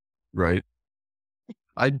 Right.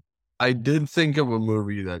 I did think of a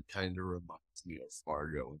movie that kind of reminds me of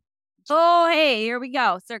Fargo. Oh, hey, here we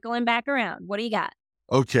go. Circling back around. What do you got?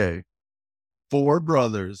 Okay. 4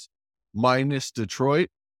 brothers minus Detroit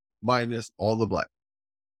minus all the black.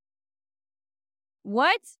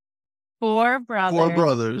 What? 4 brothers. 4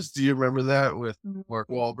 brothers. Do you remember that with Mark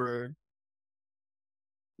Wahlberg?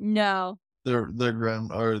 No. Their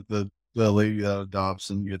grand or the lady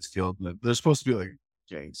Dobson gets killed. And they're supposed to be like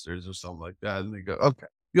gangsters or something like that. And they go, okay,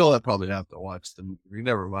 you'll probably have to watch the movie.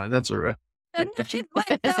 Never mind. That's all right.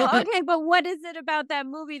 Okay, but what is it about that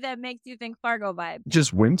movie that makes you think Fargo vibe?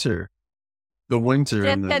 Just winter. The winter.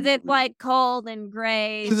 Just because it's like cold and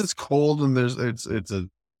gray. Because it's cold and it's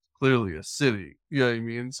clearly a city. You know what I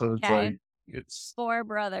mean? So it's like, it's 4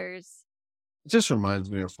 brothers. It just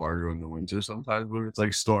reminds me of Fargo in the winter sometimes when it's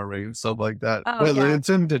like storming and stuff like that. Oh, But yeah. it's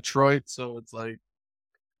in Detroit, so it's like.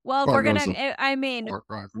 Well, if we're gonna, I mean, far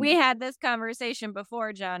cry from we it. had this conversation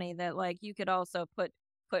before, Johnny, that like you could also put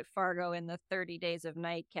Fargo in the 30 Days of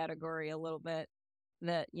Night category a little bit.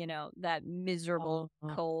 That, you know, that miserable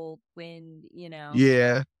cold wind, you know.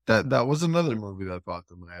 Yeah, that was another movie that popped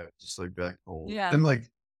in my head, just like that cold. Yeah. And like,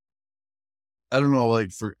 I don't know, like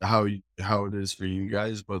for how it is for you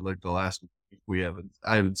guys, but like the last week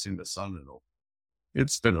I haven't seen the sun at all.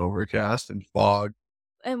 It's been overcast and fog.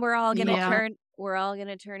 And we're all gonna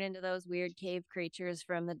turn into those weird cave creatures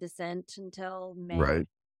from The Descent until May. Right.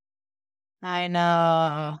 I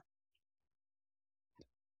know.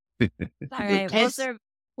 All right,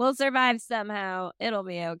 we'll survive somehow. It'll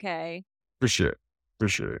be okay. For sure.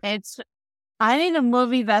 I need a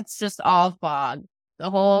movie that's just all fog.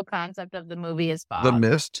 The whole concept of the movie is fog. The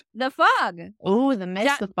Mist. The Fog. Oh, The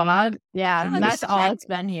Mist, the fog. Yeah, that's all it's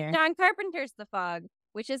been here. John Carpenter's The Fog,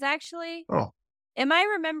 which is actually. Oh. Am I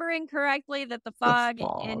remembering correctly that the fog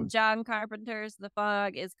in John Carpenter's The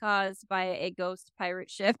Fog is caused by a ghost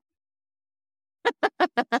pirate ship?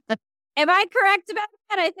 Am I correct about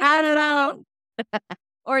that? I don't know.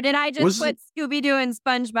 Or did I just put Scooby-Doo and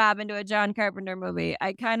SpongeBob into a John Carpenter movie?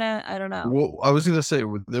 I don't know. Well, I was going to say,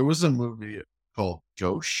 there was a movie called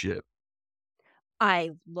Ghost Ship.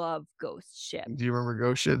 I love Ghost Ship. Do you remember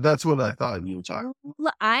Ghost Ship? That's what I thought you were talking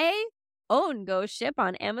about. I own Ghost Ship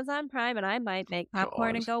on Amazon Prime, and I might make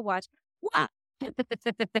popcorn and go watch. What?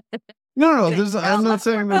 No, I'm not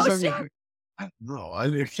saying there's anything. No, I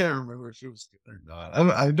can't remember if it was good or not.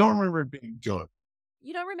 I don't remember it being good.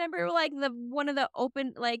 You don't remember like one of the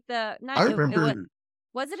open, like the not. I remember.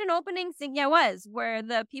 Was it an opening scene? Yeah, it was, where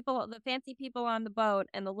the fancy people on the boat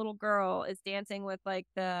and the little girl is dancing with like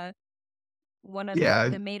the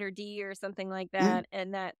maitre d' or something like that,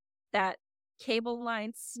 and that cable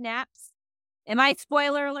line snaps. Am I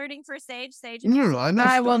spoiler alerting for Sage? No,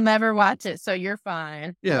 I will never watch it, so you're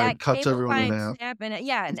fine. Yeah, it cuts everyone in half.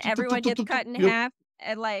 And everyone gets cut in half,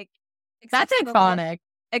 and like that's iconic.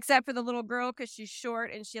 Except for the little girl, because she's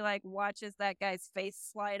short and she like watches that guy's face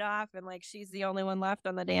slide off, and like she's the only one left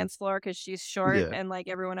on the dance floor because she's short, and like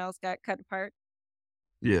everyone else got cut apart.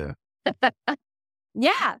 Yeah.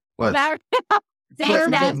 Yeah. What? Now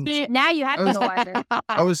you have to watch it.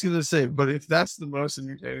 I was gonna say, but if that's the most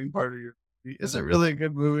entertaining part of your movie, is it really a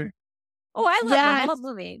good movie? Oh, I love the whole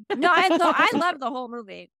movie. No, I love the whole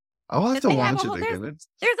movie. I'll have to watch it again. There's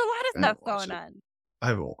a lot of stuff going on.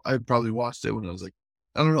 I probably watched it when I was like,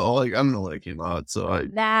 I don't know when it came out. So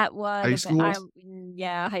that was high school. High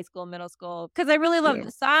school, middle school, because I really love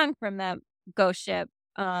the song from that Ghost Ship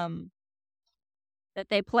that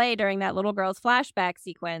they play during that little girl's flashback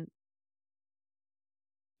sequence.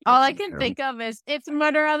 All I can think of is "It's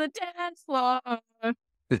Murder on the Dance Floor." But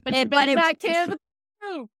killed.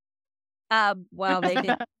 Well, they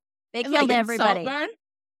did. They killed everybody. Saltburn?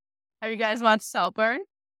 Have you guys watched Saltburn?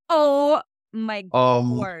 Oh my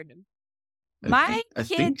word! I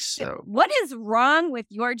think so. What is wrong with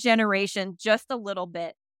your generation? Just a little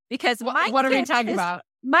bit, because what are we talking about?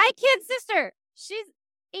 My kid's sister, she's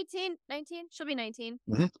 18, 19. She'll be 19.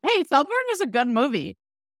 Mm-hmm. Hey, Saltburn is a good movie.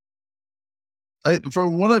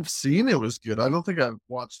 From what I've seen, it was good. I don't think I've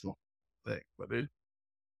watched the whole thing, but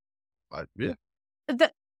yeah.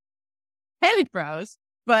 The Haley Bros,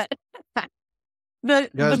 but the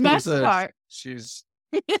best part. She's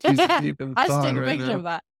deep in the I song take a right picture now. of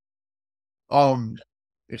that.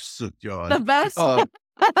 It's so good. The best,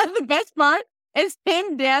 the best part is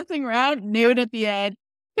him dancing around nude at the end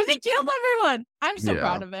because he killed everyone. I'm so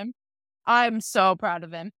proud of him. I'm so proud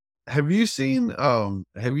of him. Have you seen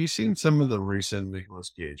some of the recent Nicolas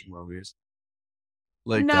Cage movies?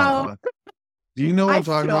 Like, no. Do you know what I'm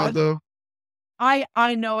talking about though?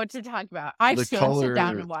 I know what to talk about. I should sit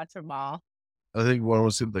down and watch them all. I think one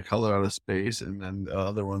was The Color Out of Space, and then the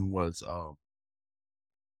other one was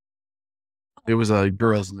it was a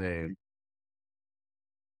girl's name.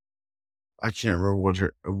 I can't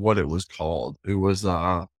remember what it was called. It was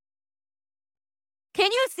Can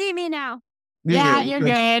you see me now? Yeah, you're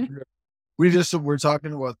good. We're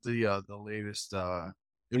talking about the latest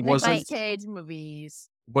it wasn't Cage movies.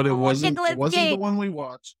 But it wasn't the one we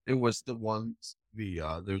watched. It was the ones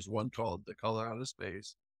there's one called The Color Out of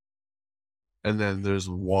Space. And then there's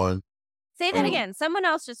one. Say that again. Someone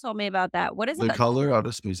else just told me about that. What is it? The Color Out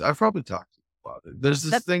of Space. I've probably talked about it. There's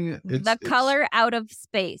this thing. The Color Out of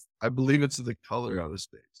Space. I believe it's The Color Out of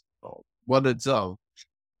Space. What it's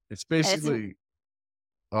basically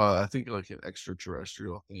I think like an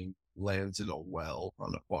extraterrestrial thing lands in a well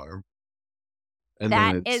on a farm. And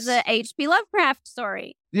that is a H.P. Lovecraft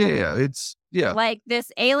story. Yeah, it's like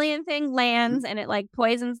this alien thing lands and it like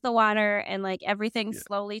poisons the water and like everything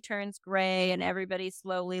slowly turns gray and everybody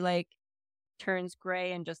slowly like turns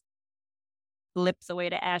gray and just flips away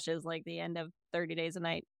to ashes like the end of 30 Days a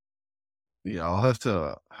Night. Yeah, I'll have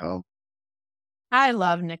to help. I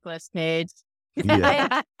love Nicolas Cage.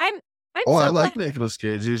 Yeah. I like Nicolas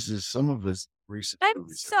Cage. It's just some of his recent I'm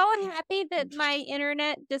movies. so happy that my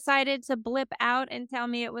internet decided to blip out and tell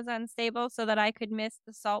me it was unstable so that I could miss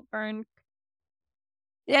the Saltburn.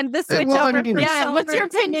 And the switch over from Saltburn. What's your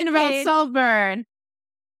opinion about Saltburn?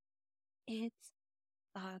 It's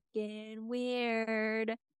fucking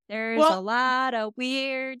weird. There's a lot of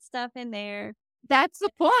weird stuff in there. That's the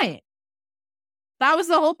point. That was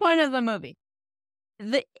the whole point of the movie.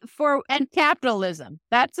 And capitalism.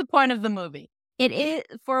 That's the point of the movie. It is,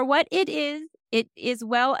 for what it is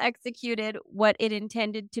well executed what it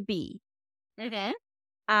intended to be. Mm-hmm.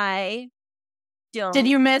 I don't. Did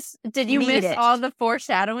you miss all the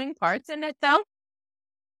foreshadowing parts in it though?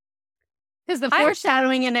 Because the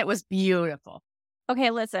foreshadowing in it was beautiful. Okay,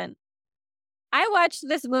 listen. I watched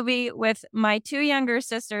this movie with my 2 younger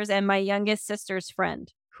sisters and my youngest sister's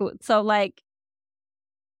friend. So like,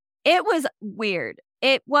 it was weird.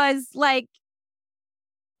 It was like,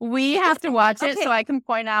 we have to watch it so I can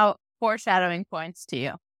point out foreshadowing points to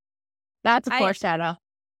you. That's a foreshadow.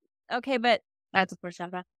 Okay, but that's a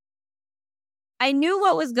foreshadow. I knew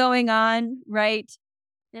what was going on, right?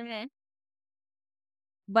 Mm-hmm.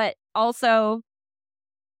 But also,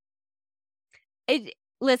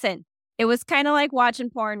 listen, it was kind of like watching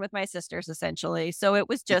porn with my sisters, essentially. So it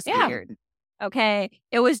was just weird. Okay.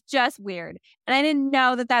 It was just weird. And I didn't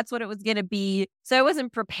know that that's what it was going to be. So I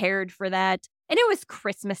wasn't prepared for that. And it was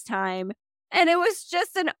Christmas time. And it was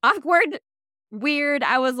just an awkward, weird.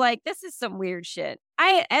 I was like, this is some weird shit.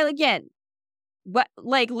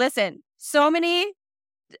 Listen, so many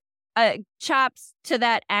chops to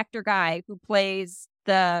that actor guy who plays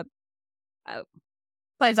plays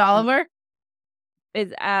Oliver.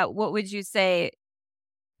 Is what would you say?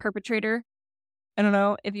 Perpetrator? I don't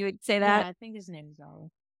know if you would say that. Yeah, I think his name is Oliver.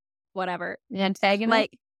 Whatever. The antagonist?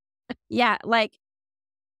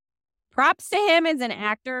 Props to him as an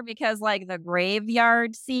actor because like the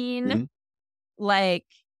graveyard scene, that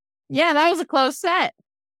was a close set.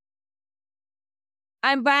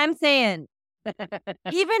 I'm saying,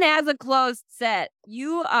 even as a closed set,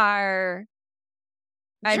 you are.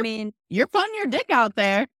 You're putting your dick out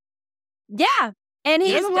there. Yeah, and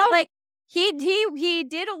he's like he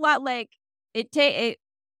did a lot. Like I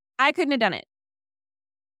couldn't have done it.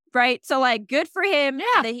 Right, so like, good for him.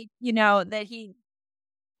 Yeah, that he,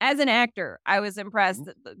 as an actor, I was impressed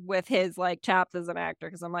with his like chops as an actor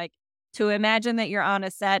because I'm like, to imagine that you're on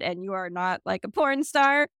a set and you are not like a porn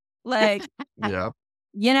star, like good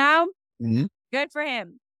for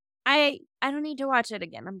him. I don't need to watch it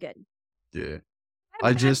again. I'm good. Yeah,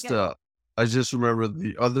 I just remember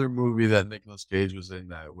the other movie that Nicolas Cage was in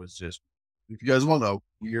that was just, if you guys want a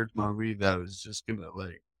weird movie that was just gonna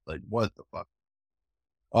like what the fuck.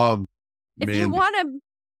 If you want to,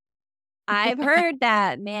 I've heard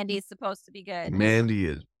that Mandy's supposed to be good. Mandy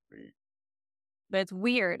is weird. But it's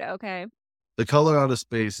weird, okay. The Color Out of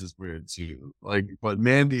Space is weird too. Like, but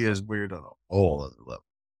Mandy is weird on a whole other level.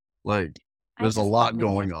 Like, there's a lot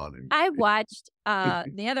going on. I watched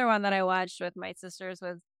the other one that I watched with my sisters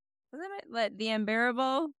wasn't it The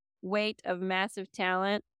Unbearable Weight of Massive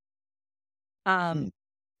Talent? The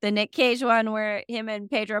Nick Cage one where him and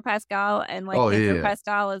Pedro Pascal and like Pedro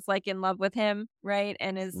Pascal is like in love with him, right?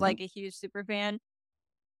 And is like a huge super fan.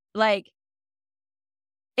 Like,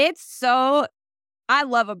 it's so, I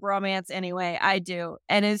love a bromance anyway. I do.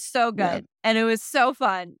 And it's so good. Yeah. And it was so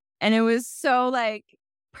fun. And it was so like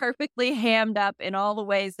perfectly hammed up in all the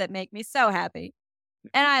ways that make me so happy.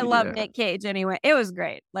 And I love Nick Cage anyway. It was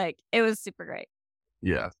great. Like, it was super great.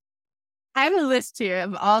 Yeah. I have a list here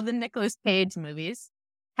of all the Nicolas Cage movies.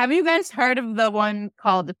 Have you guys heard of the one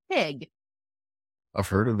called The Pig? I've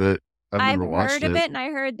heard of it. I've never watched heard of it, and I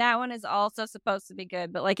heard that one is also supposed to be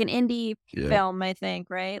good, but like an indie film, I think,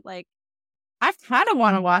 right? Like, I kind of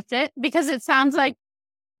want to watch it because it sounds like.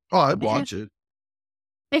 Oh, I'd watch it.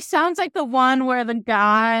 It sounds like the one where the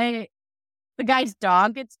guy's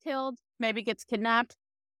dog gets killed, maybe gets kidnapped,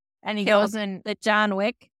 and he goes in. The John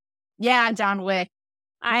Wick? Yeah, John Wick.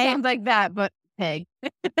 Sounds like that, but pig.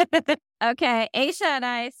 Okay, Aisha and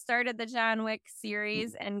I started the John Wick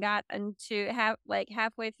series and got into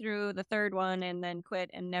halfway through the third one and then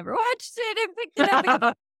quit and never watched it and picked it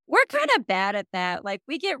up. We're kind of bad at that. Like,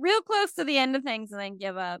 we get real close to the end of things and then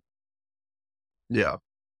give up. Yeah.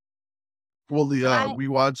 Well, we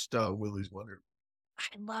watched Willy's Wonderland.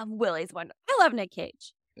 I love Willy's Wonderland. I love Nick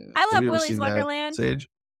Cage. Yeah. I Have love you ever Willy's seen that, Wonderland. Sage?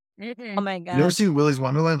 Oh my You never god. seen Willy's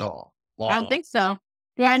Wonderland? Oh, I don't think so.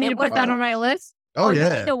 Do I need to put that on my list? Oh, You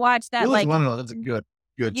yeah. need to watch that. Willy's Like, Wonderland. That's a good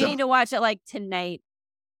you time. need to watch it like tonight.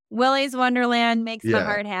 Willy's Wonderland makes my Yeah.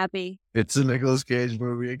 heart happy. It's a Nicolas Cage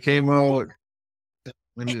movie. It came out.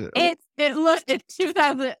 It's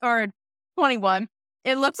 2000 or 21.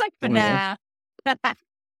 It looks like FNAF.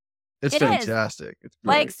 It's It fantastic. It's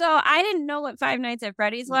great. Like, so I didn't know what Five Nights at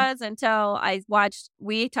Freddy's was until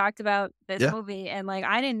we talked about this movie, and like,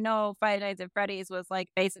 I didn't know Five Nights at Freddy's was like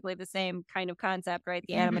basically the same kind of concept, right?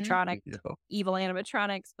 The animatronic, evil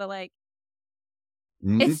animatronics, but like,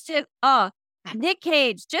 it's just, Nick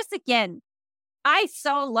Cage, just again, I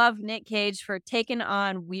so love Nick Cage for taking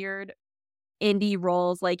on weird indie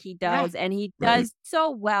roles like he does, and he does so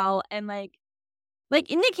well, and like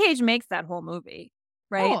Nick Cage makes that whole movie.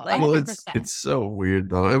 Right? Oh, like, well, it's so weird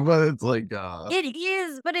though, but it's like it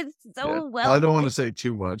is, but it's so well. I don't want to say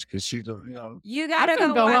too much because she doesn't. You know, you gotta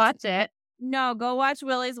go watch it. No, go watch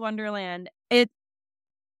Willy's Wonderland. I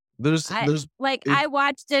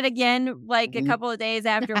watched it again like a couple of days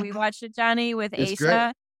after we watched it, Johnny, with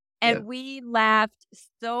Aisha, and we laughed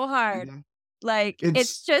so hard. Like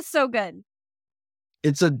it's just so good.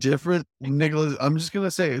 It's a different Nicolas. I'm just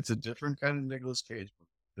gonna say it's a different kind of Nicolas Cage movie.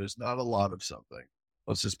 There's not a lot of something.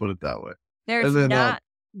 Let's just put it that way. There's not,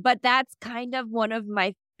 but that's kind of one of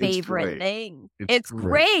my favorite things. It's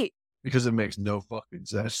great because it makes no fucking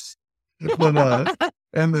sense. I love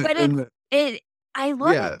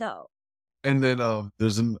it though. And then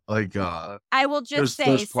there's I will just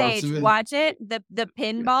say, Sage, watch it. The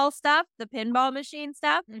pinball stuff, the pinball machine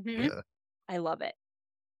stuff. Mm-hmm. I love it.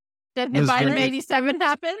 Did Item 87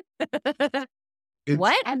 happen?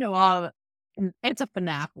 What? I know all of it. It's a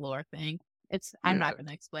FNAF lore thing. I'm not going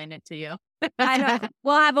to explain it to you. I know.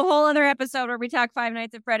 We'll have a whole other episode where we talk Five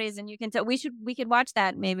Nights at Freddy's, and you can tell. We could watch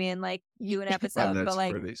that maybe and like do an episode. But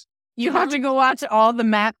like, you have to go watch all the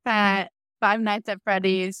Matt Pat Five Nights at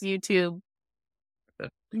Freddy's YouTube. Is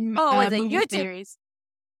it YouTube theories?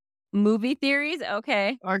 Movie theories,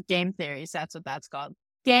 okay, or game theories? That's what that's called.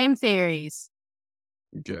 Game theories.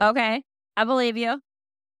 Okay, I believe you.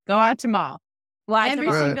 Go watch them all. Watch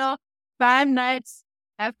every single Five Nights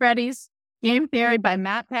at Freddy's game theory by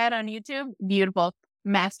Matt Pat on YouTube. Beautiful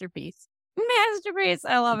masterpiece.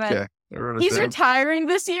 I love it. He's retiring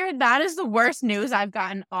this year. That is the worst news I've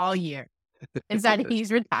gotten all year. Is that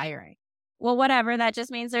he's retiring. Well, whatever. That just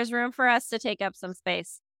means there's room for us to take up some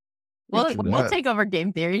space. We'll take over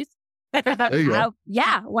game theories. There you go.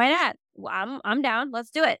 Yeah, why not? Well, I'm down. Let's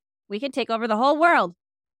do it. We can take over the whole world.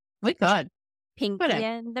 We could. Pinky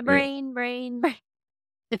and the brain.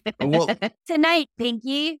 Tonight,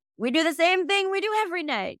 Pinky, we do the same thing we do every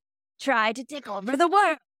night. Try to take over the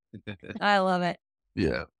world. I love it.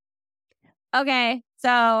 Yeah. Okay,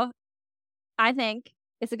 so I think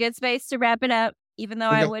it's a good space to wrap it up, even though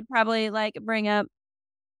I would probably bring up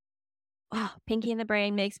Pinky and the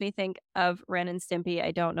Brain makes me think of Ren and Stimpy.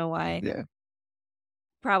 I don't know why. Yeah.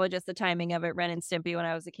 Probably just the timing of it, Ren and Stimpy when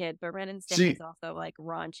I was a kid, but Ren and Stimpy is also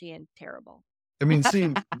raunchy and terrible. I mean,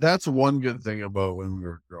 that's one good thing about when we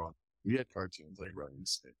were growing up. We had cartoons like Ren and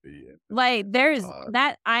Stimpy. And, there's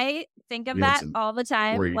that. I think of that all the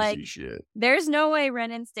time. Crazy shit. There's no way Ren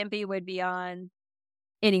and Stimpy would be on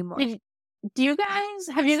anymore. Have you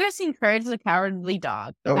guys seen Courage the Cowardly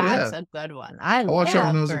Dog? Oh, that's a good one. I watched that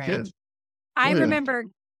when I was a kid. I remember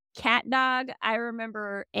Cat Dog. I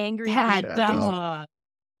remember Angry Cat Dog.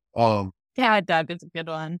 Cat Dog is a good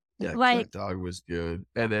one. Yeah, Cat Dog was good.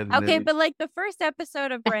 And then but the first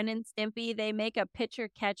episode of Ren and Stimpy, they make a pitcher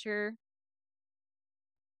catcher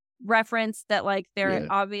reference that they're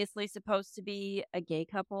obviously supposed to be a gay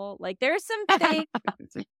couple. There's some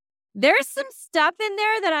stuff in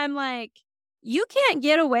there that I'm like, you can't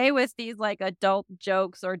get away with these adult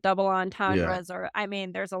jokes or double entendres or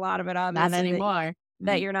there's a lot of it obviously not anymore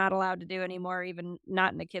that you're not allowed to do anymore, even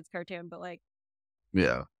not in a kid's cartoon, but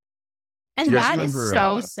and that is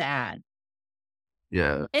so sad.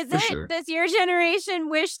 Yeah. Does your generation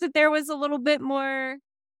wish that there was a little bit more,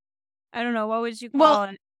 I don't know, what would you call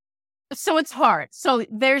it? So it's hard. So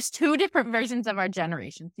there's two different versions of our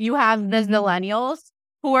generation. You have the millennials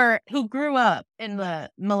who grew up in the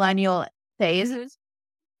millennial phases.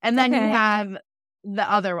 And then you have the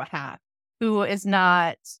other half who is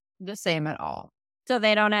not the same at all. So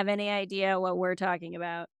they don't have any idea what we're talking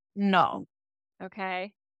about. No.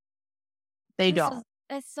 Okay. They don't.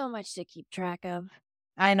 It's so much to keep track of.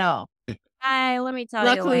 I know. Let me tell you.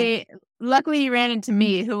 Luckily, you ran into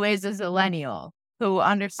me, who is a zillennial, who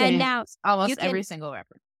understands almost every single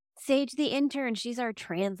reference. Sage the intern, she's our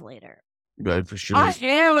translator. Right, for sure. I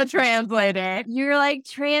am a translator. You're like,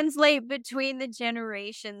 translate between the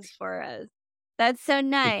generations for us. That's so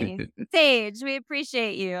nice. Sage, we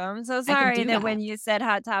appreciate you. I'm so sorry that when you said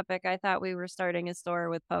Hot Topic, I thought we were starting a store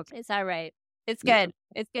with Poke. It's all right. It's good. Yeah.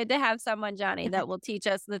 It's good to have someone, Johnny, that will teach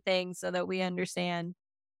us the things so that we understand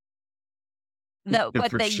what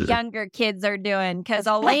the younger kids are doing. Because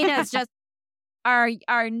Elena's just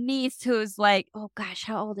our niece who's like, oh gosh,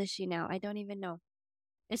 how old is she now? I don't even know.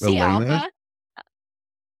 Is she Alpha?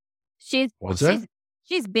 She's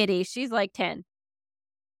bitty. She's like 10.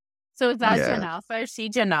 So is that Gen Alpha? Is she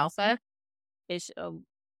Gen Alpha? let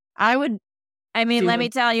me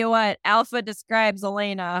tell you what. Alpha describes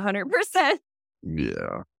Elena 100%.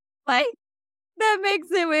 Yeah. Like, that makes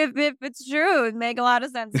it, if it's true, it make a lot of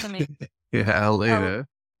sense to me. Yeah, Elena.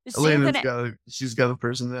 She's got a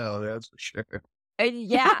personality, that's for sure.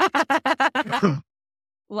 Yeah.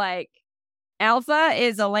 Like, Alpha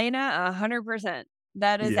is Elena 100%.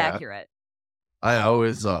 That is accurate. I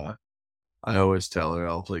always tell her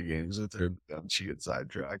I'll play games with her, and she gets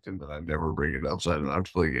sidetracked, and then I never bring it up, so I don't have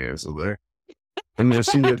to play games with her. And then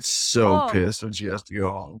she gets so pissed when she has to go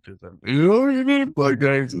home because you need to play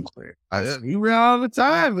games with me. You ran all the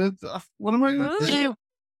time. What am I going to do?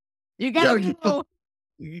 You gotta go.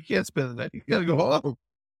 You can't spend the night. You gotta go home.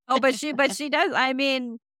 Oh, but she does. I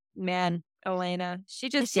mean, man, Elena, she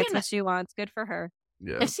just gets what she wants. Good for her.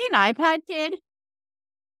 Yeah. Is she an iPad kid?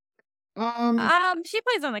 She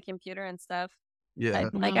plays on the computer and stuff. Yeah.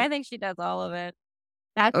 I think she does all of it.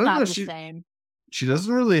 That's not the same. She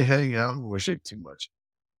doesn't really hang out and wish it too much.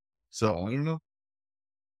 So I don't know.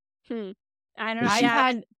 I don't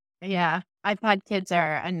know. iPad kids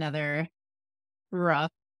are another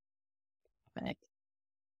rough thing.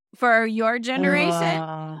 For your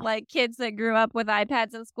generation? Like kids that grew up with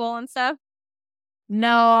iPads in school and stuff?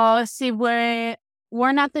 No, see, we're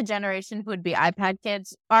not the generation who would be iPad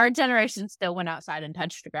kids. Our generation still went outside and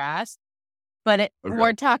touched the grass. But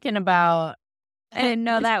we're talking about... I didn't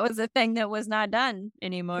know that was a thing that was not done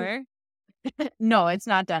anymore. No, it's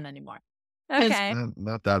not done anymore. Okay.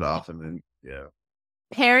 Not that often. And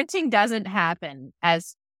parenting doesn't happen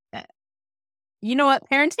as... You know what?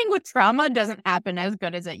 Parenting with trauma doesn't happen as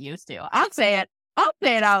good as it used to. I'll say it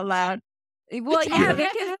out loud. Well, yeah,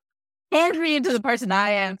 because forge me into the person I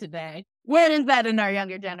am today. Where is that in our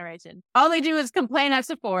younger generation? All they do is complain at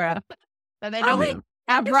Sephora that they don't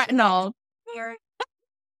have retinol.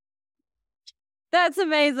 That's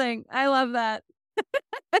amazing. I love that.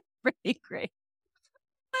 That's pretty great.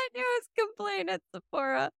 I knew it was complain at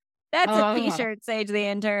Sephora. That's a t-shirt, Sage the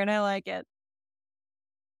Intern. I like it.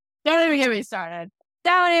 Don't even get me started.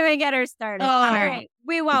 Don't even get her started. All right.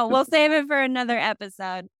 We won't. We'll save it for another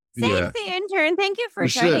episode. Sage the Intern, thank you for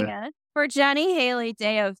joining us for Johnny Haley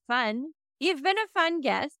Day of Fun. You've been a fun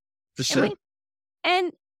guest. For sure.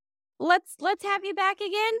 And let's have you back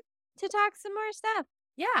again to talk some more stuff.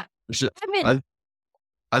 Yeah. For sure.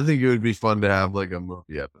 I think it would be fun to have like a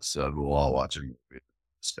movie episode. We'll all watch a movie and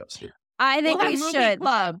discuss it. I think we should.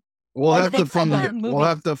 Club. We'll have to find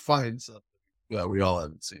something that we all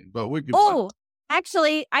haven't seen, but we can.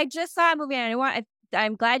 Actually, I just saw a movie and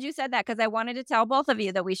I'm glad you said that because I wanted to tell both of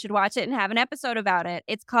you that we should watch it and have an episode about it.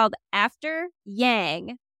 It's called After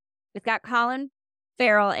Yang. It's got Colin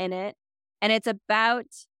Farrell in it, and it's about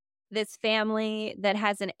this family that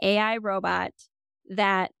has an AI robot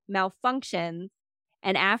that malfunctions,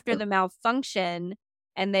 and after the malfunction,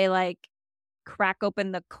 and they like crack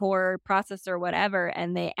open the core processor or whatever,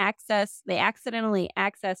 and they accidentally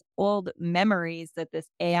access old memories that this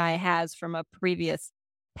AI has from a previous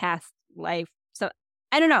past life. So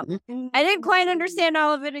I don't know. I didn't quite understand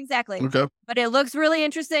all of it exactly. Okay. But it looks really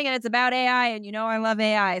interesting, and it's about AI, and I love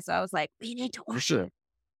AI, so I was like, we need to watch it. Sure.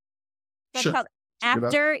 It's called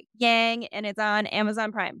After Yang, and it's on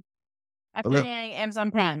Amazon Prime. After Yang,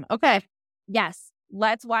 Amazon Prime. Okay. Yes.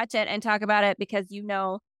 Let's watch it and talk about it because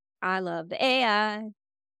I love the AI.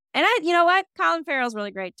 And you know what? Colin Farrell's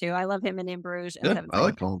really great too. I love him in Bruges. Yeah, I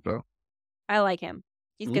like Colin Farrell. I like him.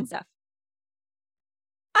 He's good stuff.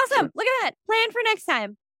 Awesome. Look at that. Plan for next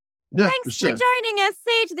time. Yeah, Thanks for joining us,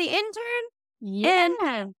 Sage the Intern. Yeah.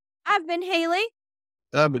 And I've been Haley.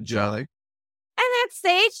 I've been Johnny. And that's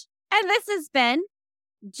Sage. And this has been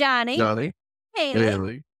Johnny.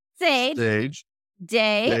 Haley. Sage.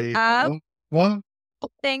 Day of One.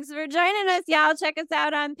 Thanks for joining us, y'all. Check us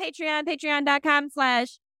out on Patreon,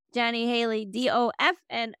 patreon.com/JohnnyHaleyDOF,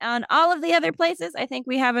 and on all of the other places. I think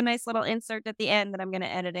we have a nice little insert at the end that I'm going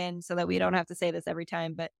to edit in so that we don't have to say this every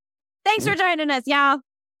time. But thanks for joining us, y'all.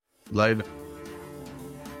 Later.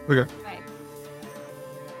 Okay. Right.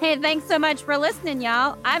 Hey, thanks so much for listening,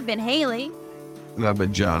 y'all. I've been Haley. And I've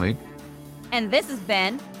been Johnny. And this has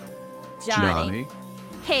been Johnny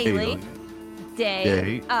Haley,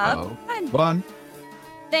 Day of Fun.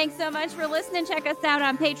 Thanks so much for listening. Check us out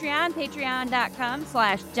on Patreon,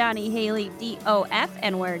 patreon.com/JohnnyHaleyDOF.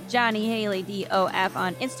 And we're Johnny Haley DOF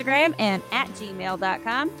on Instagram and at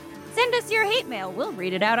gmail.com. Send us your hate mail. We'll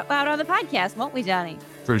read it out on the podcast, won't we, Johnny?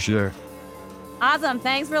 For sure. Awesome.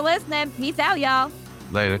 Thanks for listening. Peace out, y'all.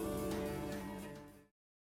 Later.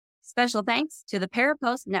 Special thanks to the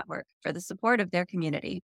Parapost Network for the support of their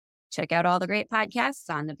community. Check out all the great podcasts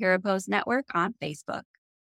on the Parapost Network on Facebook.